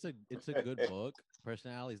 like it's a good book.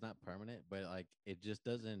 Personality is not permanent, but like it just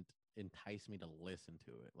doesn't entice me to listen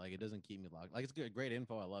to it. Like it doesn't keep me locked. Like it's good, great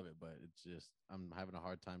info. I love it, but it's just I'm having a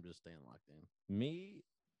hard time just staying locked in. Me,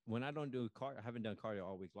 when I don't do cardio, I haven't done cardio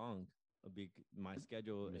all week long. My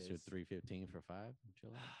schedule Mr. is 315 for 5.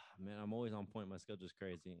 Chill out. man, I'm always on point. My schedule's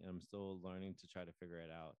crazy, and I'm still learning to try to figure it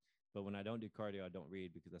out. But when I don't do cardio, I don't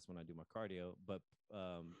read because that's when I do my cardio. But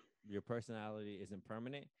your personality isn't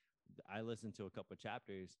permanent. I listened to a couple of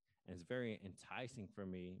chapters, and it's very enticing for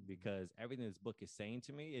me because everything this book is saying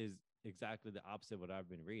to me is exactly the opposite of what I've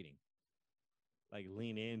been reading. Like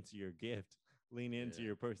lean into your gift, lean into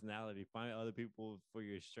your personality, find other people for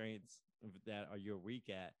your strengths that are you're weak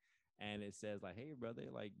at. And it says like, hey brother,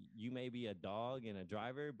 like you may be a dog and a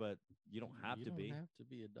driver, but you don't have to be. You don't have to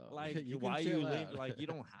be a dog. Like you why can you chill live out. like you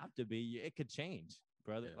don't have to be. It could change,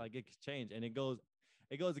 brother. Yeah. Like it could change, and it goes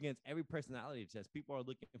against every personality test. People are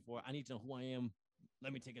looking for. I need to know who I am.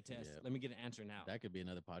 Let me take a test. Yeah. Let me get an answer now. That could be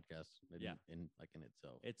another podcast. Maybe Yeah. in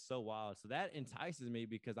itself. It's so wild. So that entices me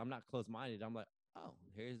because I'm not close-minded. I'm like, oh,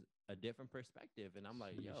 here's a different perspective, and I'm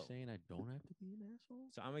like, So yo. you're saying I don't have to be an asshole?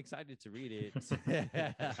 So I'm excited to read it.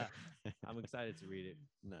 I'm excited to read it.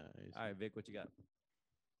 Nice. All right, Vic, what you got?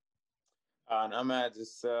 And I'm at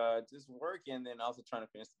just working, and then also trying to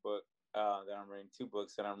finish the book that I'm reading. 2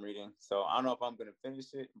 books that I'm reading. So I don't know if I'm gonna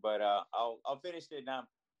finish it, but I'll finish it now.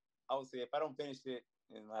 I would say if I don't finish it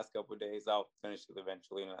in the last couple of days, I'll finish it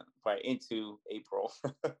eventually, probably into April.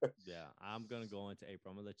 Yeah, I'm gonna go into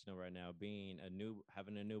April. I'm gonna let you know right now.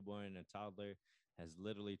 Having a newborn and a toddler has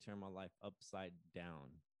literally turned my life upside down.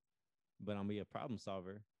 But I'm gonna be a problem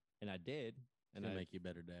solver, and I did. And It'll make you a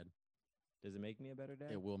better dad. Does it make me a better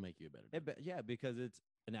dad? It will make you a better dad. Yeah, because it's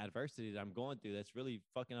an adversity that I'm going through that's really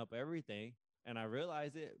fucking up everything, and I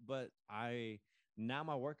realize it. But now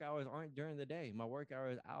my work hours aren't during the day. My work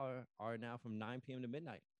hours are now from 9 p.m. to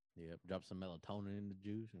midnight. Yep. Drop some melatonin in the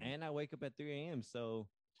juice. And I wake up at 3 a.m. So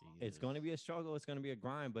it's going to be a struggle. It's going to be a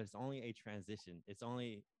grind, but it's only a transition. It's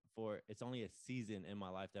only a season in my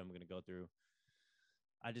life that I'm going to go through.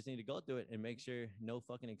 I just need to go through it and make sure no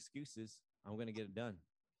fucking excuses. I'm going to get it done.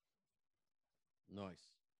 Nice.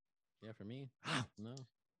 Yeah, for me, no. I'm going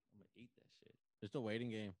to eat that shit. Just a waiting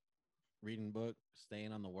game. Reading book,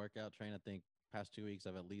 staying on the workout train. I think past 2 weeks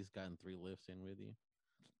I've at least gotten 3 lifts in with you.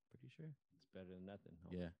 Pretty sure it's better than nothing.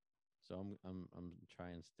 Homie. Yeah. So I'm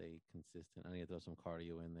trying to stay consistent. I need to throw some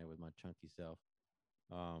cardio in there with my chunky self.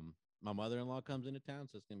 My mother-in-law comes into town,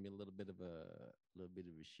 so it's gonna be a little bit of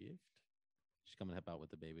a shift. She's coming to help out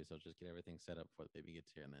with the baby, so just get everything set up before the baby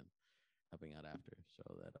gets here, and then helping out after. So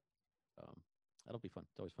that'll be fun.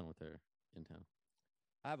 It's always fun with her in town.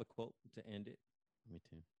 I have a quote to end it. Me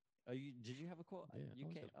too. Oh, did you have a quote? Yeah, you I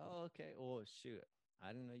always can't. have a quote. Oh, okay. Oh, shoot. I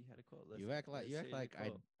didn't know you had a quote. You act like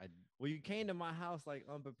I. Well, you came to my house like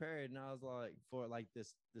unprepared, and I was like for like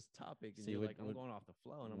this topic, and See, you're what- like, I'm what- going off the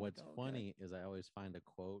flow, and I'm What's like, oh, okay. funny is I always find a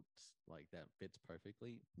quote like that fits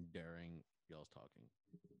perfectly during y'all's talking.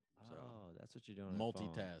 So Oh, that's what you're doing. on the phone.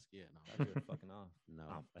 multitask. Yeah, I thought you were fucking off. no.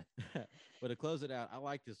 Oh. But to close it out, I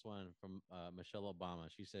like this one from Michelle Obama.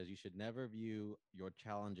 She says, you should never view your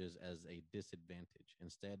challenges as a disadvantage.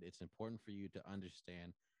 Instead, it's important for you to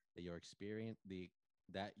understand that your experience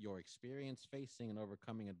facing and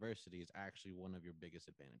overcoming adversity is actually one of your biggest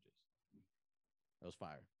advantages. That was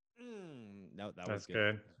fire. No, that That's was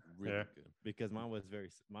good. Really Yeah. good. Because mine was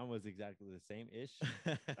exactly the same ish.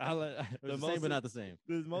 The same, but not the same.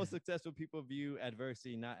 The most successful people view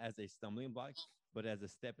adversity not as a stumbling block, but as a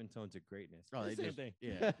stepping stone to greatness. Oh, The they same just- thing.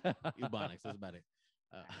 yeah. Ebonics. That's about it.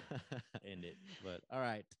 End it. But all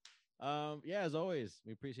right. Yeah, as always,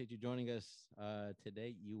 we appreciate you joining us today.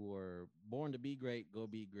 You were born to be great. Go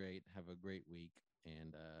be great. Have a great week.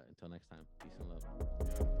 And until next time, peace and love.